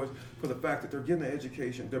both my boys for the fact that they're getting an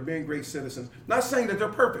education. They're being great citizens. Not saying that they're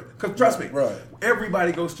perfect, because trust me, Right.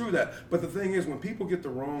 everybody goes through that. But the thing is, when people get the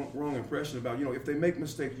wrong impression about, you know, if they make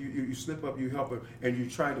mistakes, you slip up, you help them, and you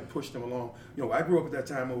try to push them along. You know, I grew up at that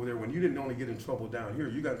time over there when you didn't only get in trouble down here,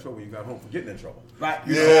 you got in trouble when you got home for getting in trouble. Right.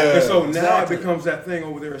 You know? Yeah. And so now Exactly. it becomes that thing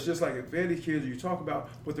over there. It's just like if Eddie's kids, you talk about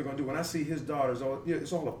what they're going to do. When I see his daughters,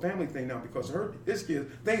 it's all a family thing now because his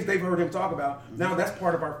kids, things they've heard him talk about, now that's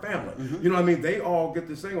part of our family. You know what I mean? They all get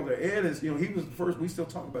this thing over there. Ed is, you know, he was the first, we still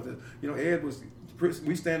talk about this. You know, Ed was,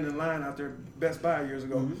 we stand in line out there Best Buy years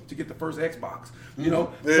ago to get the first Xbox. You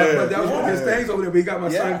know, but that was one of his things over there. But he got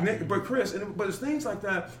my son Nick, but Chris, but it's things like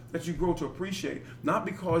that that you grow to appreciate. Not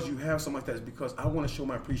because you have something like that, it's because I want to show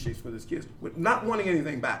my appreciation for this kids, with not wanting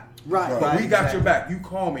anything back. Right. But we got Exactly. your back. You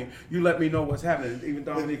call me. You let me know what's happening. Even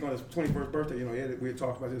Dominique on his 21st birthday, you know, we had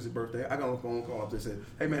talked about his birthday. I got on a phone call up there and said,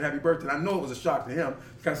 hey man, happy birthday. And I know it was a shock to him.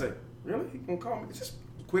 He kind of said, really? You gonna call me? It's just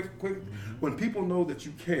quick. When people know that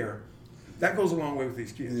you care, that goes a long way with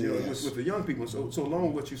these kids, you know, with the young people. So along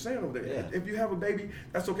with what you're saying over there, if you have a baby,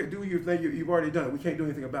 that's okay. Do your thing. You've already done it. We can't do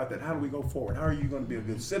anything about that. How do we go forward? How are you going to be a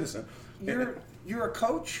good citizen? You're a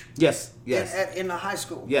coach. Yes. In the high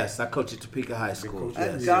school. Yes, I coach at Topeka High School.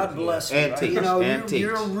 Yes. God bless you. And teach. You know, And teach.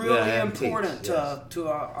 you're really and important teach, yes. to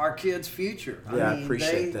our kids' future. Yeah, I mean,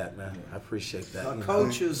 appreciate that, man. I appreciate that. A you know.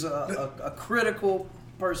 coach is a critical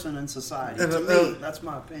person in society. And to me, that's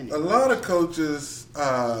my opinion. A lot of coaches,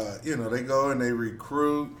 you know, they go and they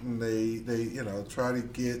recruit and they you know, try to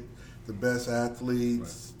get the best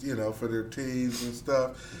athletes, you know, for their teams and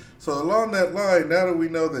stuff. So along that line, now that we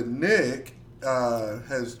know that Nick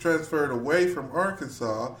has transferred away from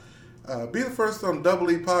Arkansas, be the first on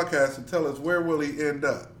Double E Podcast to tell us where will he end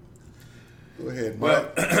up. Go ahead,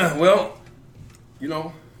 Mike. Well, you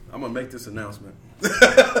know, I'm gonna make this announcement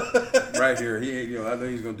right here. He ain't, you know, I know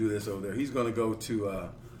he's gonna do this over there. He's gonna go to,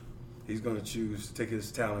 he's gonna choose to take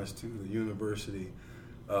his talents to the University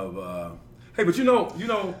of. Hey, but you know,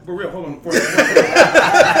 for real. Hold on,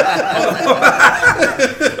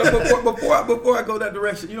 before I go that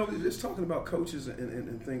direction, you know, just talking about coaches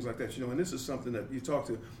and things like that, you know, and this is something that you talk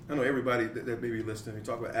to. I know everybody that may be listening. You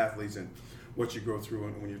talk about athletes and what you go through,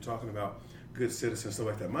 and when you're talking about good citizens, stuff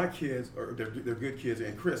like that. My kids they're good kids,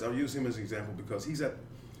 and Chris, I'll use him as an example because he's at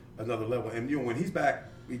another level. And you know, when he's back,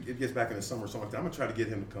 it gets back in the summer or something like that. I'm gonna try to get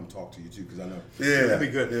him to come talk to you too because I know that'd be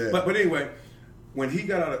good. Yeah. But anyway. When he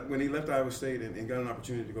left Iowa State and got an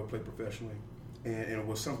opportunity to go play professionally, and it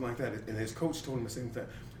was something like that, and his coach told him the same thing.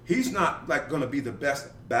 He's not like going to be the best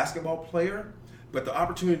basketball player, but the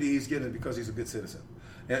opportunity he's getting because he's a good citizen.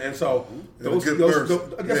 And so that's what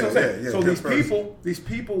I'm saying. So these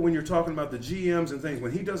people, when you're talking about the GMs and things,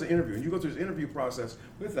 when he does an interview, and you go through his interview process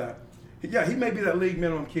with that, yeah, he may be that league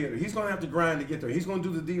minimum kid. He's going to have to grind to get there. He's going to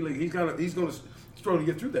do the D League. He's going to struggle to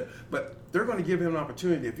get through that. But they're going to give him an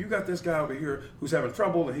opportunity. If you got this guy over here who's having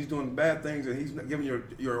trouble and he's doing bad things and he's giving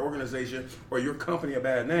your organization or your company a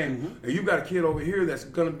bad name, and you got a kid over here that's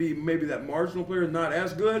going to be maybe that marginal player, not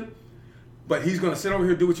as good, but he's going to sit over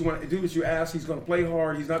here, do what you want, do what you ask. He's going to play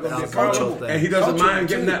hard. He's not going to be a problem, and he doesn't mind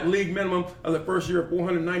getting that league minimum of the first year of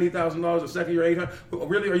 $490,000, the second year $800,000.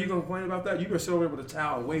 Really, are you going to complain about that? You better sit over there with a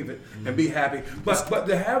towel and wave it and be happy. But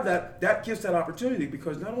to have that gives that opportunity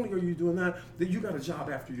because not only are you doing that, then you got a job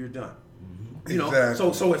after you're done. You know,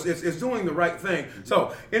 exactly. so it's doing the right thing.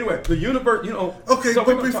 So anyway, the universe, you know. Okay, so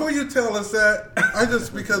but before you tell us that,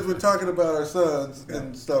 because we're talking about our sons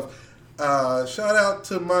and stuff. Shout out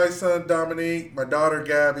to my son Dominique, my daughter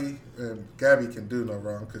Gabby, and Gabby can do no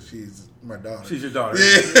wrong because she's my daughter. She's your daughter.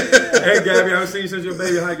 Yeah. Hey Gabby, I haven't seen you since you were a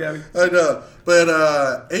baby. Hi Gabby. I know,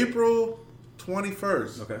 but April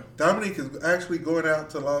 21st, Okay. Dominique is actually going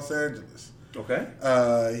out to Los Angeles. Okay.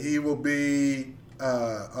 He will be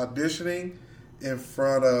auditioning in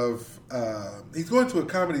front of. He's going to a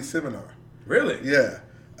comedy seminar. Really? Yeah.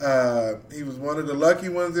 He was one of the lucky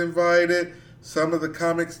ones invited. Some of the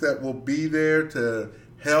comics that will be there to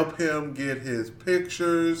help him get his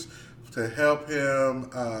pictures, to help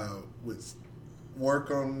him with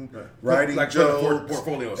work on writing jokes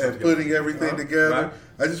portfolio and putting everything together. Right.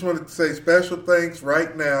 I just wanted to say special thanks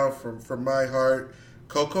right now from my heart.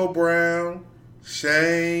 Coco Brown,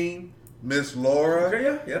 Shane, Miss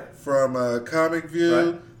Laura from Comic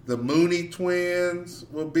View. Right. The Mooney Twins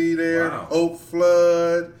will be there. Wow. Oak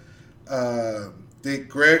Flood, Dick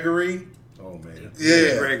Gregory. Oh man,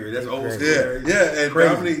 Yeah. Gregory, that's old school. Yeah, and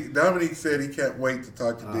Crazy. Dominique said he can't wait to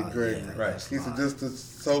talk to Dick Gregory. yeah, Right. He said just to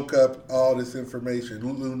soak up all this information.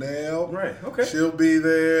 Lunel, Right, okay. she'll be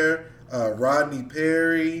there. Rodney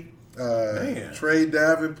Perry, Man. Trey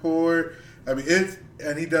Davenport. I mean,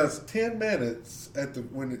 and he does 10 minutes at the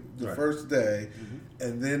Right. first day,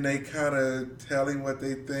 and then they kind of tell him what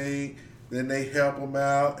they think. Then they help him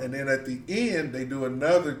out, and then at the end they do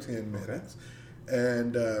another 10 minutes.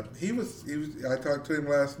 And he was. I talked to him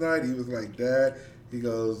last night. He was like, "Dad," he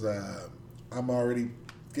goes, "I'm already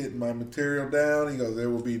getting my material down." He goes, "There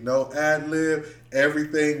will be no ad lib.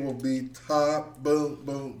 Everything will be top. Boom,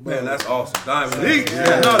 boom, boom." Man, that's awesome. Dominique.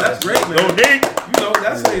 Yeah, no, that's great, man. You know,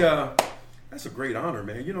 that's a great honor,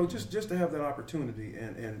 man. You know, just to have that opportunity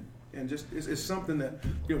and just it's something that,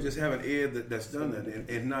 you know, just having Ed that's done that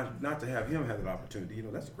and not to have him have that opportunity. You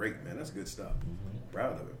know, that's great, man. That's good stuff.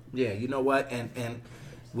 Proud of it. Yeah, you know what? And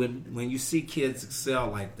when you see kids excel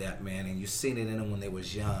like that, man, and you've seen it in them when they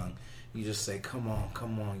was young, you just say, come on.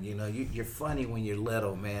 You know, you're funny when you're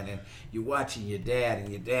little, man, and you're watching your dad, and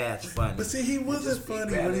your dad's funny. But see, he wasn't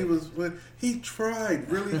funny when he tried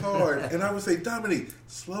really hard. And I would say, Dominique,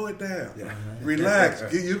 slow it down. Yeah. Relax.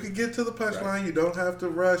 You can get to the punchline. Right. You don't have to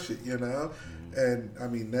rush it, you know? And, I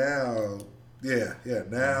mean, now,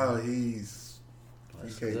 now he's...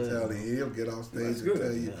 You can't tell him. He'll get off stage and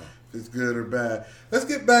tell you if it's good or bad. Let's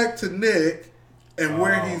get back to Nick and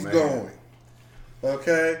where he's going.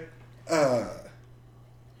 Okay?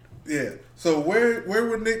 So where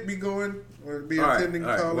would Nick be going? Would be attending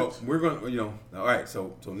college? Well, we're going to, you know, all right.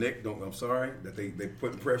 So Nick, I'm sorry that they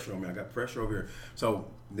putting pressure on me. I got pressure over here. So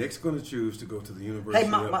Nick's going to choose to go to the University. Hey,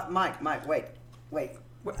 Mike, wait.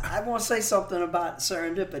 I want to say something about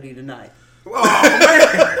serendipity tonight. Oh,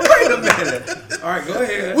 man. Wait a minute. All right, go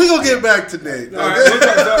ahead. We're going to get back to Nick. All right,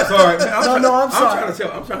 sorry. I'm sorry.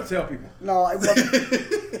 I'm trying to tell people. No,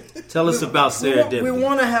 Tell us about Serendipity. We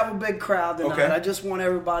want to have a big crowd tonight. Okay. I just want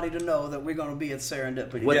everybody to know that we're going to be at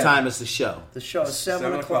Serendipity. What time is the show? The show is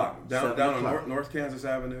 7 o'clock. Down on North Kansas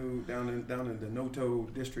Avenue, down in the Noto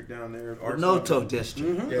district down there. Noto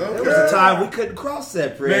district. Mm-hmm. Yeah, there was a time we couldn't cross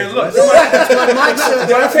that bridge. Man, look. That's what Mike said.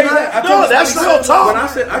 That's real talk. When I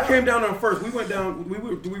said I came down on First, we went down. We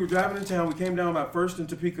were driving in town. We came down by First and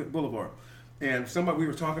Topeka Boulevard. And we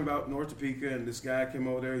were talking about North Topeka, and this guy came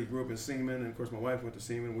over there. He grew up in Seaman, and of course my wife went to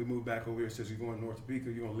Seaman. We moved back over here and says, "You're going to North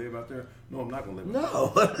Topeka? You're going to live out there?" No, I'm not going to live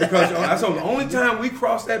out there. No. Because that's the only time we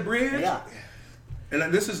crossed that bridge. Yeah. And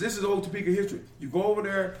this is old Topeka history. You go over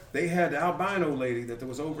there, they had the albino lady that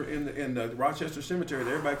was over in the Rochester Cemetery that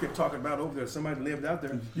everybody kept talking about over there. Somebody lived out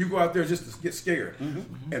there. You go out there just to get scared.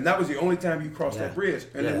 Mm-hmm. And that was the only time you crossed that bridge.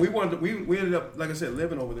 And then we ended up, like I said,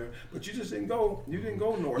 living over there. But you just didn't go. You didn't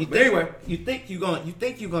go north. Anyway, you think you're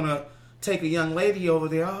gonna take a young lady over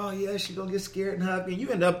there? Oh yeah, she's gonna get scared and hug me.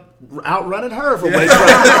 You end up outrunning her for way. Just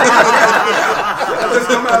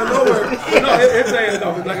come out of nowhere.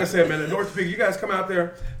 No, like I said, man, the North Topeka. You guys come out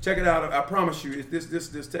there, check it out. I promise you, it's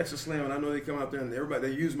this Texas Slam, and I know they come out there and everybody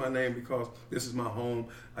they use my name because this is my home.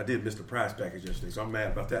 I did Mr. Prize package yesterday, so I'm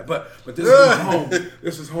mad about that. But this is my home.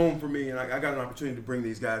 This is home for me, and I got an opportunity to bring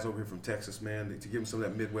these guys over here from Texas, man, to give them some of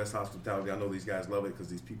that Midwest hospitality. I know these guys love it because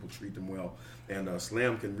these people treat them well, and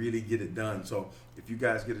Slam can really get it done. So if you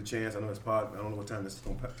guys get a chance, I know it's I don't know what time this is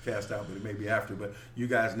going to cast out, but it may be after. But you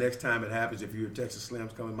guys, next time it happens, if you're Texas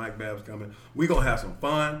Slam's coming, Mike Babb's coming, we're going to have some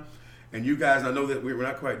fun. And you guys, I know that we're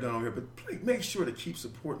not quite done over here, but please make sure to keep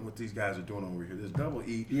supporting what these guys are doing over here. There's Double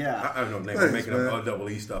E. Yeah. I don't know, I'm making up Double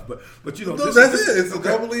E stuff, but you know, that's it. It's a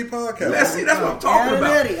Double E podcast. That's what I'm talking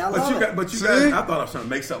about. Eddie, I love it. But you guys, I thought I was trying to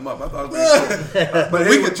make something up. I thought it was but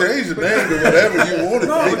we can change the name to whatever you want it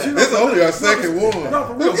to. This is only our second one. No,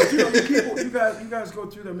 for real. But you guys go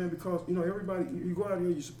through that, man, because you know everybody. You go out here,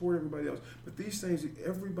 you support everybody else. But these things,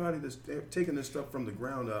 everybody that's taking this stuff from the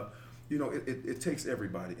ground up. you know, it takes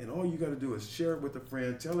everybody. And all you got to do is share it with a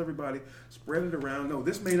friend, tell everybody, spread it around. No,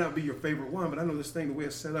 this may not be your favorite one, but I know this thing, the way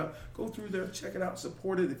it's set up, go through there, check it out,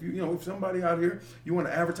 support it. If if somebody out here, you want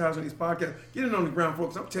to advertise on these podcasts, get it on the ground,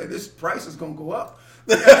 folks. I'm telling you, this price is going to go up.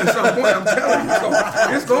 At some point, I'm telling you, so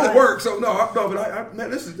it's going to work. So, but man,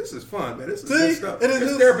 this is fun, man. This is good stuff.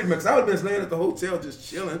 It's therapy, man. 'Cause I would have been laying at the hotel just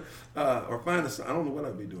chilling or finding I don't know what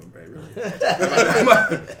I'd be doing, man,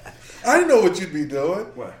 really. I know what you'd be doing.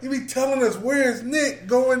 What? You'd be telling us where's Nick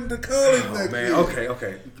going to college next man. year.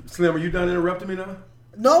 Okay. Slim, are you done interrupting me now?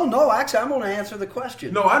 No, actually, I'm going to answer the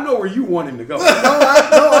question. No, I know where you want him to go.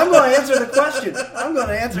 I'm going to answer the question. I'm going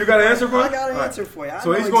to answer. You got an answer for me? I got an answer for you.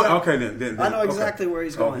 So he's going. Okay, then. I know exactly where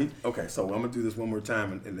he's going. Okay, so I'm going to do this one more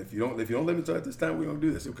time, and if you don't let me start this time, we're going to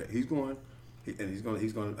do this. Okay, he's going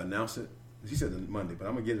to announce it. He said Monday, but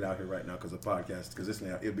I'm going to get it out here right now because of the podcast, because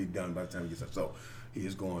it'll be done by the time he gets up. So he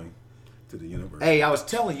is going to the university. Hey, I was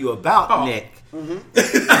telling you about Nick. Mm-hmm.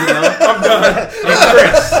 I'm done. And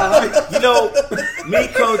Chris, me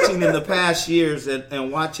coaching in the past years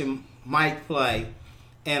and watching Mike play,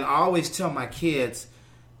 and I always tell my kids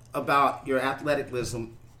about your athleticism.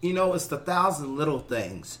 It's the 1,000 little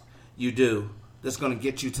things you do that's going to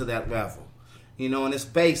get you to that level. And it's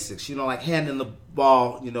basics, like handing the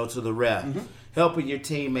ball, to the ref, helping your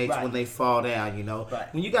teammates when they fall down,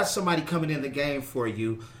 Right. When you got somebody coming in the game for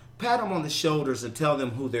you, pat them on the shoulders and tell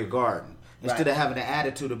them who they're guarding instead of having an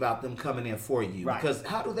attitude about them coming in for you. Right. Because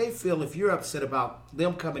how do they feel if you're upset about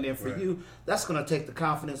them coming in for you? That's going to take the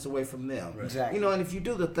confidence away from them. Right. Exactly. And if you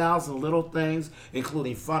do the 1,000 little things,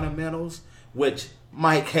 including fundamentals, which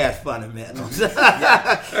Mike had fundamentals. He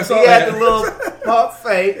had the little pump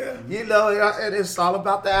fake, and it's all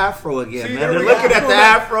about the afro again, man. They're looking at the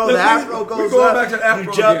afro. The afro goes up. Back to the afro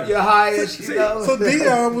you jump again. your highest, So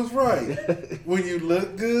Dion was right. When you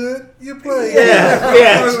look good, you play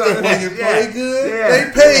good. When you play good,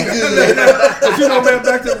 they pay good. But man,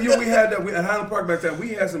 back then we had that at Highland Park back then. We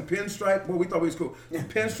had some pinstripe. Well, we thought we was cool. Some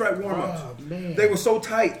pinstripe warm-ups. Oh, man. They were so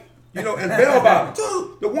tight. And bell bottoms.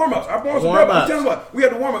 The warm-ups. Our warm-ups were bell bottoms. Tell you what, we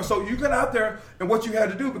had the warm-ups. So you got out there, and what you had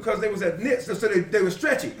to do, because they was at knits, so they were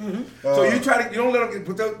stretchy. So you don't let them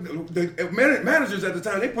put the managers at the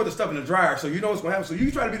time, they put the stuff in the dryer, so you know what's going to happen. So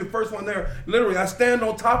you try to be the first one there. Literally, I stand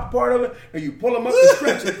on top of part of it, and you pull them up and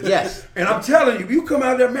stretch it. Yes. And I'm telling you, you come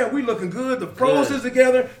out there, man, we looking good. The pros is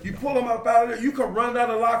together. You pull them up out of there. You come run down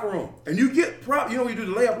the locker room, and you get you do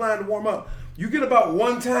the layup line to warm up. You get about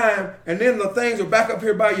one time, and then the things are back up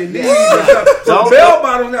here by your knees. And stuff. So bell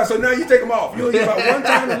bottom now. So now you take them off. You only get about one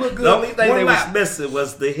time to look good. The only thing they was missing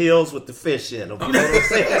was the heels with the fish in them. You know what I'm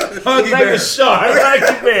saying? Huggy Bear.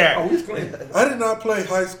 Huggy Bear. Oh, he's clean. I did not play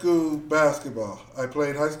high school basketball. I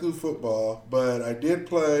played high school football, but I did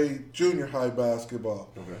play junior high basketball.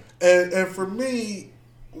 Okay. And for me,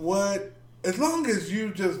 as long as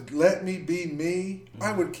you just let me be me,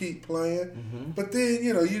 I would keep playing. But then,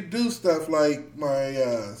 you do stuff like my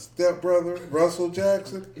stepbrother, Russell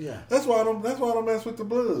Jackson. Yeah. That's why I don't mess with the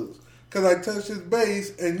Blues. Because I touch his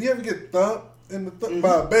bass, and you ever get thumped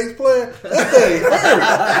by a bass player? That thing hurt.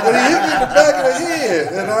 But he hit me in the back of the head,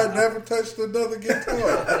 and I never touched another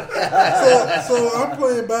guitar. So I'm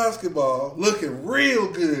playing basketball, looking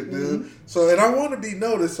real good, dude. So, and I want to be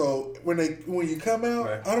noticed. So when you come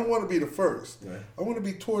out, I don't want to be the first. I want to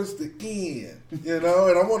be towards the end, and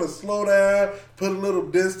I want to slow down, put a little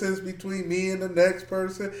distance between me and the next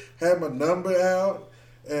person, have my number out.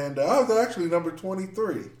 And I was actually number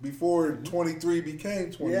 23 before 23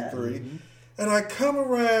 became 23. Yeah. And I come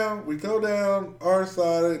around, we go down our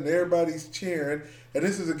side, and everybody's cheering. And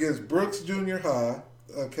this is against Brooks Junior High,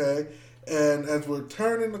 okay? And as we're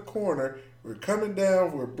turning the corner, we're coming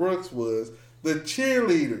down where Brooks was. The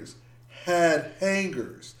cheerleaders had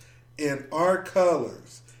hangers in our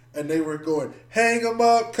colors. And they were going, hang 'em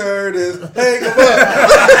up, Curtis, hang 'em up.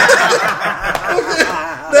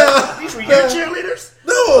 These were your cheerleaders?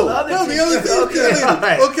 No, the other team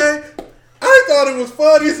cheerleaders, okay? I thought it was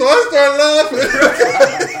funny, so I started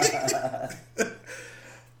laughing.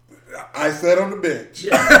 I sat on the bench.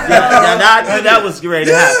 Now I knew that was great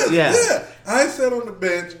to happen. Yeah. I sat on the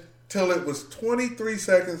bench till it was 23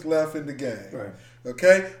 seconds left in the game. Right.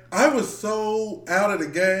 Okay? I was so out of the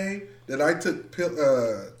game that I took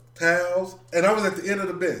towels, and I was at the end of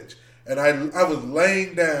the bench. And I was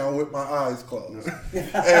laying down with my eyes closed. And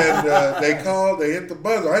they hit the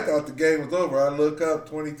buzzer. I thought the game was over. I look up,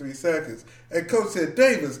 23 seconds. And Coach said,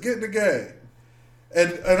 Davis, get in the game.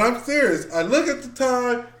 And I'm serious. I look at the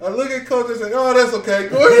time. I look at Coach and say, oh, that's okay.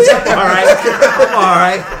 Go ahead. I'm all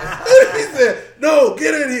right. And he said, no,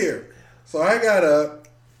 get in here. So I got up.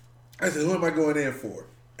 I said, who am I going in for?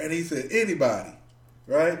 And he said, anybody.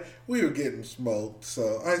 right? We were getting smoked.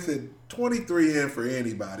 So I said 23 in for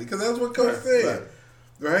anybody because that's what Coach said,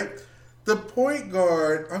 right? The point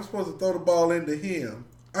guard, I'm supposed to throw the ball into him.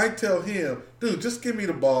 I tell him, dude, just give me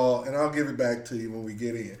the ball and I'll give it back to you when we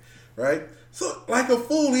get in, right? So like a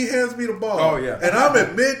fool, he hands me the ball. Oh, yeah. And I'm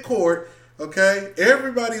at midcourt, okay?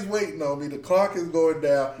 Everybody's waiting on me. The clock is going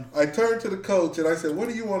down. I turned to the coach and I said, what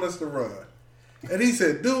do you want us to run? And he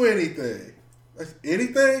said, do anything. I said,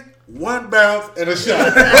 anything? One bounce and a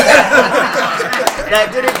shot. Now,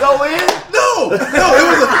 did it go in? No, it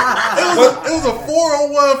was a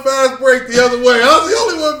 4-on-1 fast break the other way. I was the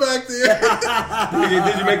only one back there.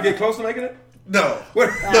 Did you get close to making it? No, but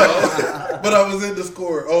I was in the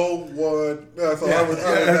score 0-1. So I was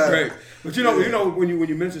that's great. But you know when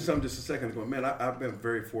you mentioned something just a second ago, man, I've been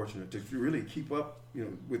very fortunate to really keep up,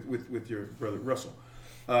 with your brother Russell.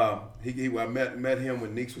 I met him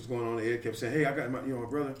when Neeks was going on. Ed kept saying, "Hey, I got my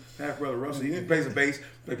brother, half brother Russell. He plays the bass.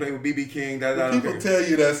 They play with BB King." People tell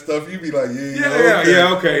you that stuff, you be like,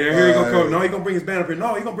 okay. And here he gonna come. No, he gonna bring his band up here.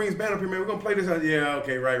 No, he gonna bring his band up here, man. We're gonna play this. Yeah,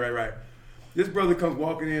 okay, right. This brother comes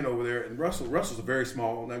walking in over there, and Russell's a very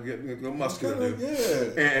small, muscular dude.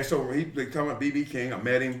 Yeah. And so they talking about BB King. I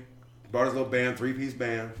met him, brought his little band, 3-piece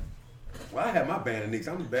band. Well, I have my band in Neeks.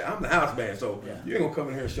 I'm the house band, so you ain't gonna come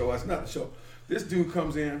in here and show us nothing. So this dude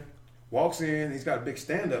comes in, walks in. He's got a big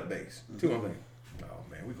stand-up bass. Too. I'm like, oh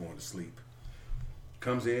man, we're going to sleep.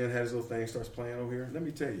 Comes in, has his little thing, starts playing over here. Let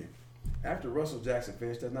me tell you, after Russell Jackson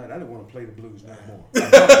finished that night, I didn't want to play the blues no more. This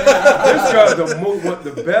guy's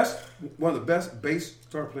one of the best bass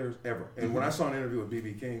guitar players ever. And when I saw an interview with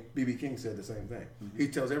BB King said the same thing. He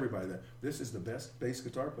tells everybody that this is the best bass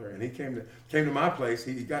guitar player. And he came to my place.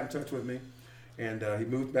 He got in touch with me. And he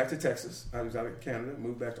moved back to Texas. I was out of Canada,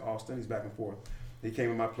 moved back to Austin. He's back and forth. He came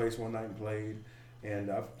to my place one night and played.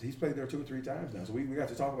 And he's played there 2 or 3 times now. So we got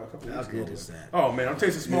to talk about a couple of weeks ago. How good is that? Oh, man, I'm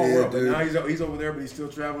telling you, it's a small world. But now he's over there, but he's still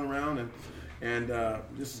traveling around. And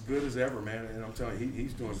just as good as ever, man. And I'm telling you,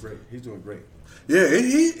 he's doing great. He's doing great. Yeah,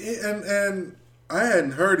 and I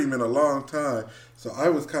hadn't heard him in a long time. So I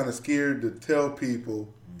was kind of scared to tell people,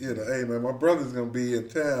 hey, man, my brother's going to be in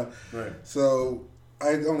town. Right. So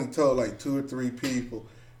I only told like 2 or 3 people,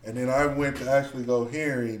 and then I went to actually go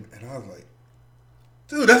hear him, and I was like,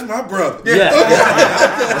 dude, that's my brother. Yeah.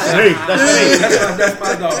 That's me. That's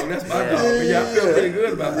my dog. That's my dog. But yeah, I feel pretty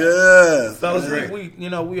good about that. Yeah. Fellas,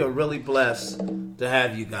 we are really blessed to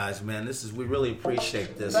have you guys, man. We really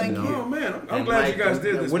appreciate this. Thank you. Oh, man, I'm And glad Mike, you guys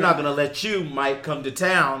did this. We're not going to let you, Mike, come to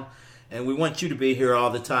town. And we want you to be here all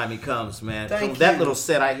the time he comes, man. Thank That you. little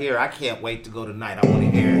set I hear, I can't wait to go tonight. I want to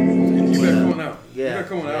hear it. You better come on out. Yeah. You better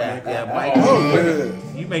come on out, man. Yeah, Mike.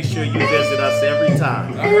 Oh, You make sure you visit us every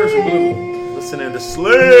time. I heard some blue. Listening to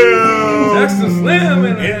Slim Texas Slim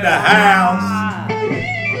in in the house.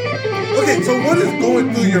 Okay, so what is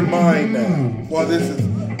going through your mind now while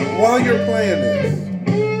you're playing this? I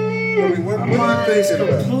mean, what My mind are you is thinking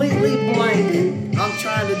about? completely blank. I'm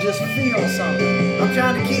trying to just feel something. I'm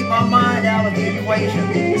trying to keep my mind out of the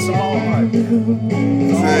equation. It's all right.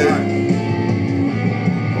 It's all right.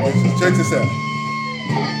 Well, check this out.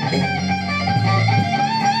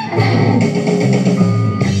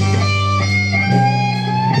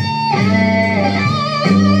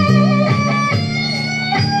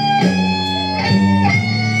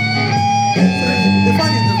 If I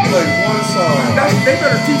could just play one song. They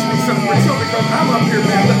better teach me something because I'm up here,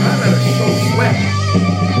 man. Look, I'm at a show sweating.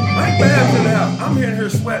 Mike Babs in the house. I'm in here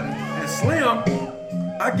sweating. And Slim,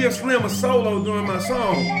 I give Slim a solo during my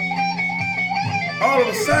song. All of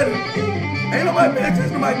a sudden, ain't nobody paying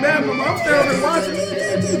attention to Mike Babs. I'm standing there watching.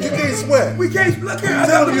 Dude, you can't sweat. We can't look here. I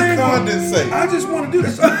Tell got the you thing on. condensate. I just want to do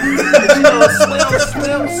this.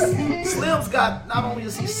 Slim's got, not only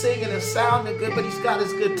is he singing and sounding good, but he's got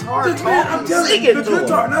his guitar Man, I'm talking, telling you, singing the to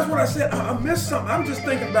guitar, him. and that's what I said. I missed something. I'm just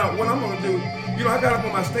thinking about what I'm going to do. I got up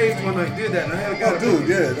on my stage when I did that, and I had a guy. Oh, dude,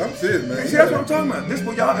 yeah, I'm serious, man. See, that's what I'm talking about. This,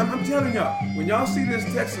 y'all, I'm telling y'all, when y'all see this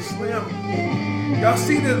Texas Slim, y'all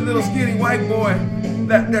see this little skinny white boy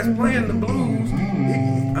that's playing the blues.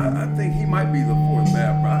 I think he might be the fourth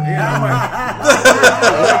Bab, bro.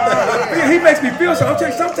 Yeah, he makes me feel so. I'll tell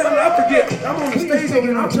you, sometimes I forget. I'm on the stage over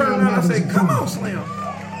here, and I'll turn around and I say, "Come on, Slim."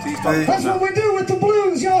 See, That's what we do with the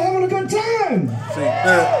blues. Y'all having a good time.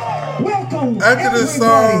 Now, Welcome, after this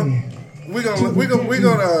everybody. song, we're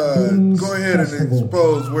gonna go ahead and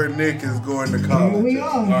expose where Nick is going to Here college. we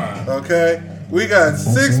are. Okay, we got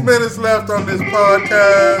 6 minutes left on this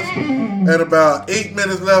podcast and about 8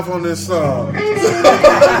 minutes left on this song.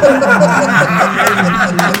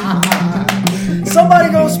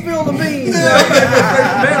 Somebody gonna spill the beans.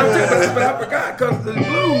 man, I'm telling you, but I forgot because the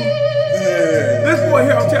blues. Yeah. This boy I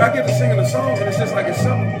hear, I get to singing the song, and it's just like it's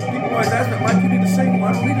something. People always ask me, Mike, you need to sing one.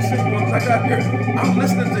 I don't need to sing one because I got here. I'm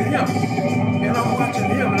listening to him, and I'm watching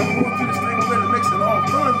him, and I'm going through this thing, and it makes it all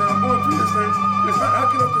fun. Man, I'm going through this thing. And it's not, I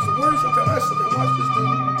get up to some words sometimes. I sit there and watch this dude,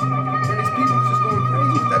 and these people are just going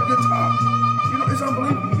crazy with that guitar. You know, it's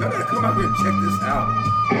unbelievable. Y'all gotta come out here and check this out.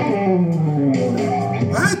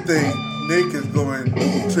 I think Nick is going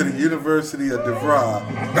to the University of DeVry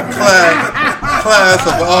class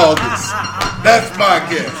of August. That's my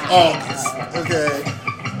guess. August. Okay.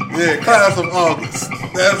 Yeah, class of August.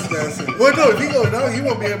 That's it. Well, no, if he goes, no, he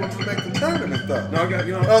won't be able to make the tournament though. No, I got,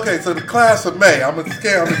 you know. Okay, so the class of May. I'm gonna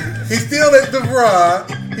scare him. He's still at DeVry.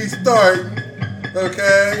 He's starting.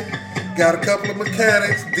 Okay. Got a couple of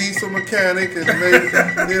mechanics, diesel mechanic, and maybe,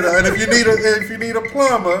 you know, and if you need a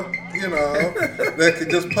plumber, you know, that can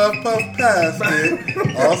just puff past it,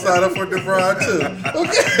 I'll sign up for DeVry too.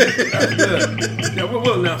 Okay. That's good. Yeah,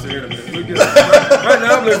 we'll announce it here in a minute. We'll get it. Right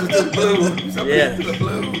now I'm listening to the blues. I'm listening to the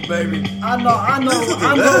blues, baby. I know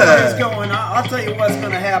where it's going. I'll tell you what's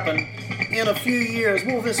going to happen. In a few years,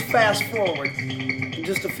 we'll just fast forward. In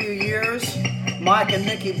just a few years, Mike and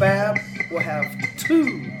Nikki Babb will have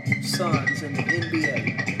 2 sons in the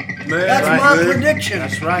NBA. Man, that's my prediction.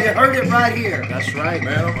 That's right. You heard it right here. That's right.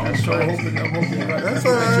 Man, I'm That's so right. hoping you're right. That's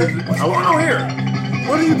all right. What's going on here?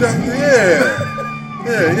 What are you doing?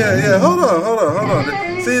 Yeah. Hold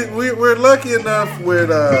on. See, we're lucky enough with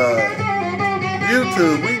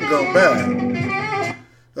YouTube. We can go back.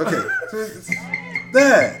 Okay.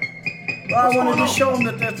 That. Well, I wanted to show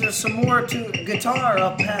them that there's some more to guitar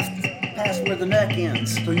up past where the neck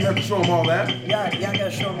ends. So you have to show them all that? Yeah, I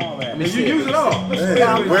gotta show them all that. And you use it all.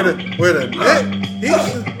 Hey, where the neck?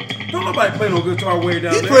 Don't nobody play no guitar way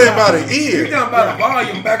down He's there. playing by the ear. He's down by the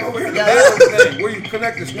volume back over here in the back of the thing where you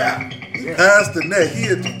connect the strap. Past the neck. He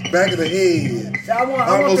at the back of the head. See, I want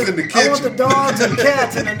Almost the, in the I want the kitchen. dogs and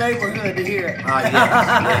cats in the neighborhood to hear it.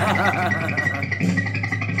 Yeah.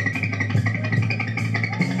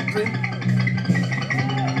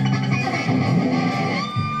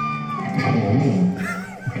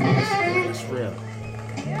 It's real.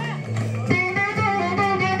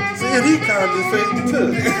 See, and he condescending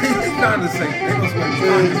too. Condensate. They gonna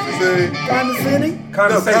sweat. Condescending? No,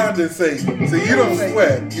 Condensate. condensate. See, you don't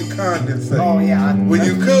sweat. You condensate. Oh, yeah. When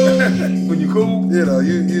you cool, When you cool. you know,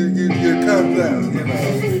 you comes out. You know.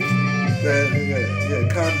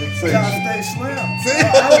 Yeah, condensation. Gotta stay slim. See?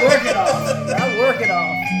 I'll work it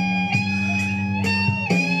off.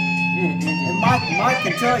 And Mike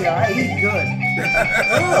can tell you, I eat good.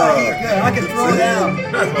 I can throw down.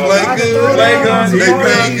 Play I can good. throw Play down. good. They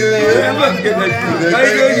pay good. Man, look, get that. Play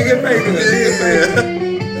good, you get paid good.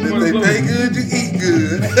 And if they pay good, you eat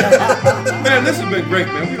good. Man, this has been great,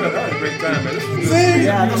 man. We had a great time, man. This was good. See?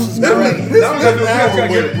 Yeah, this is This great. this Now we gotta do- we hour gotta get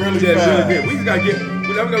went really yeah, fast. really good. We just gotta get.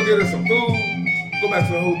 We're gonna get us some food. Go back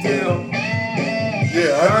to the hotel.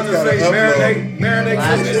 Yeah, I just gotta upload. Marinate.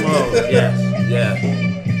 Last mode. Yes. Yeah.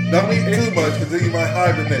 Don't eat too much because then you might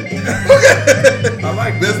hibernate. I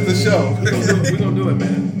like Miss this. the show. We're gonna do it,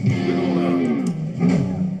 man.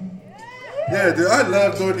 Yeah, dude, I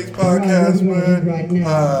love doing these podcasts, man.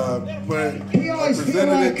 When I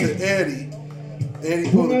presented it to Eddie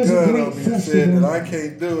pulled a gun on me and said that I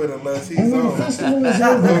can't do it unless he's on. That's a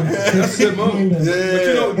good move.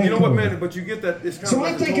 Yeah. But you know what, man? But you get that. It's kind So of I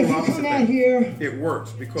like think the if total you opposite come out thing. here It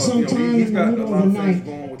works because sometime he's in got the a middle lot of of the things night,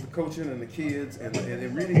 going with the coaching and the kids, and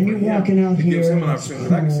it really and for you're him, walking out it gives here him an and it's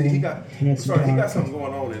opportunity. I can see he got. and it's Sorry, he got dark. something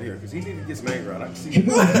going on in here because he needs to get some anger out. I can see. you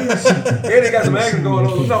go hear something. Eddie got some anger going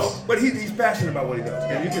on. No, but he's passionate about what he does,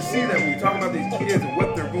 and you can see that when you're talking about these kids and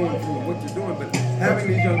what they're going through and what they're doing. But having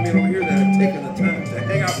these young men over here that have taken the time to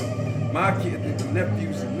hang out with my kids, the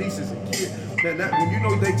nephews and nieces and kids, man, that when you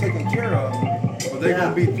know they taken care of, or they're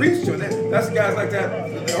gonna be preached to. That's guys like that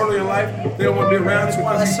early in life. They don't want to be around That's you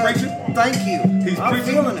why I because he's said, preaching. thank you. He's I'm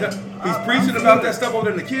preaching. feeling it. He's I'm preaching feeling about it. that stuff over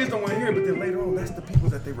there, and the kids don't want to hear it. But then later on, that's the people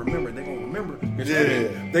that they remember. They're gonna remember. Yeah.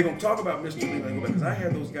 They're gonna talk about Mr. Lee because I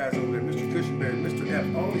had those guys over there, Mr. Cushenberry, Mr. F,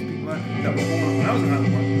 all these people that were going on when I was in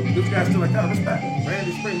Hollywood. Those guys still like that. Respect.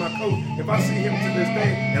 Randy Spring, my coach. If I see him to this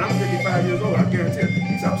day, and I'm 55 years old, I guarantee it.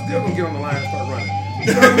 I'm still gonna get on the line and start running.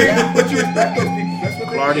 You know what I mean? But you respect those people. That's what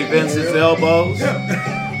they Clardy do. Vincent's elbows. Yeah,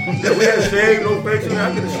 we had a shave, no facial. I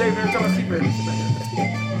get a shave every time I see Randy.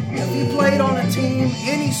 If you played on a team,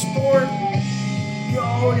 any sport, you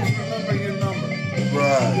always remember your number.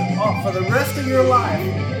 Right. Oh, for the rest of your life.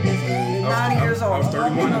 You're 90 years old. I was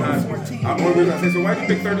 31 in high number school. 14. One reason I said, so why'd you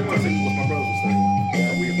pick 31? I said, well, my brother was 31. So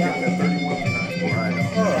we have picked that 31 in high school. Right.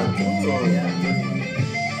 Oh, cool.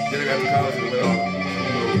 Then I got to college and went on.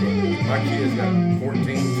 My kids got 14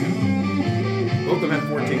 too. Both of them had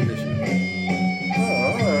 14 this year. Oh,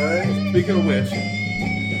 speaking of which,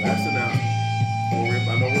 last announcement.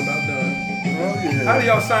 I know we're about done. Oh, yeah. How do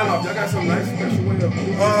y'all sign off? Y'all got some nice special way of doing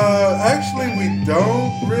it? Actually, we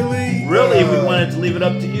don't really. Really, we wanted to leave it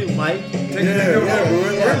up to you, Mike.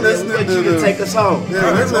 We're listening But to you can the. take us home. Yeah,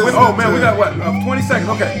 we're listening Oh man, to- we got what? 20 seconds.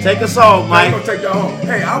 Okay. Take us home, I'm Mike. gonna take y'all home.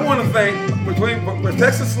 Hey, I want to thank for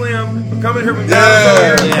Texas Slim for coming here from Yeah.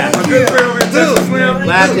 Dallas over here. Yeah. My good friend over here, Texas Slim.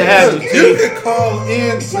 Glad to have you, You Chief. can call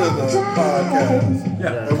into the podcast,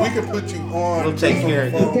 Yeah. and we can put you on. We'll take care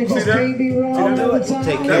of you. phone. Think See this there? can't be wrong all the time.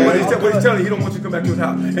 Take That's care. what he's telling you. He don't want you to come back to his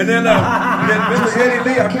house. And then Mr. Eddie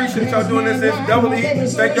Lee, I appreciate y'all doing this. It's Double E.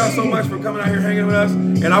 Thank y'all so much for coming out here hanging with us.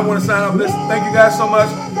 And I want to sign off this. Thank you guys so much.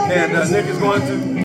 And Nick is going to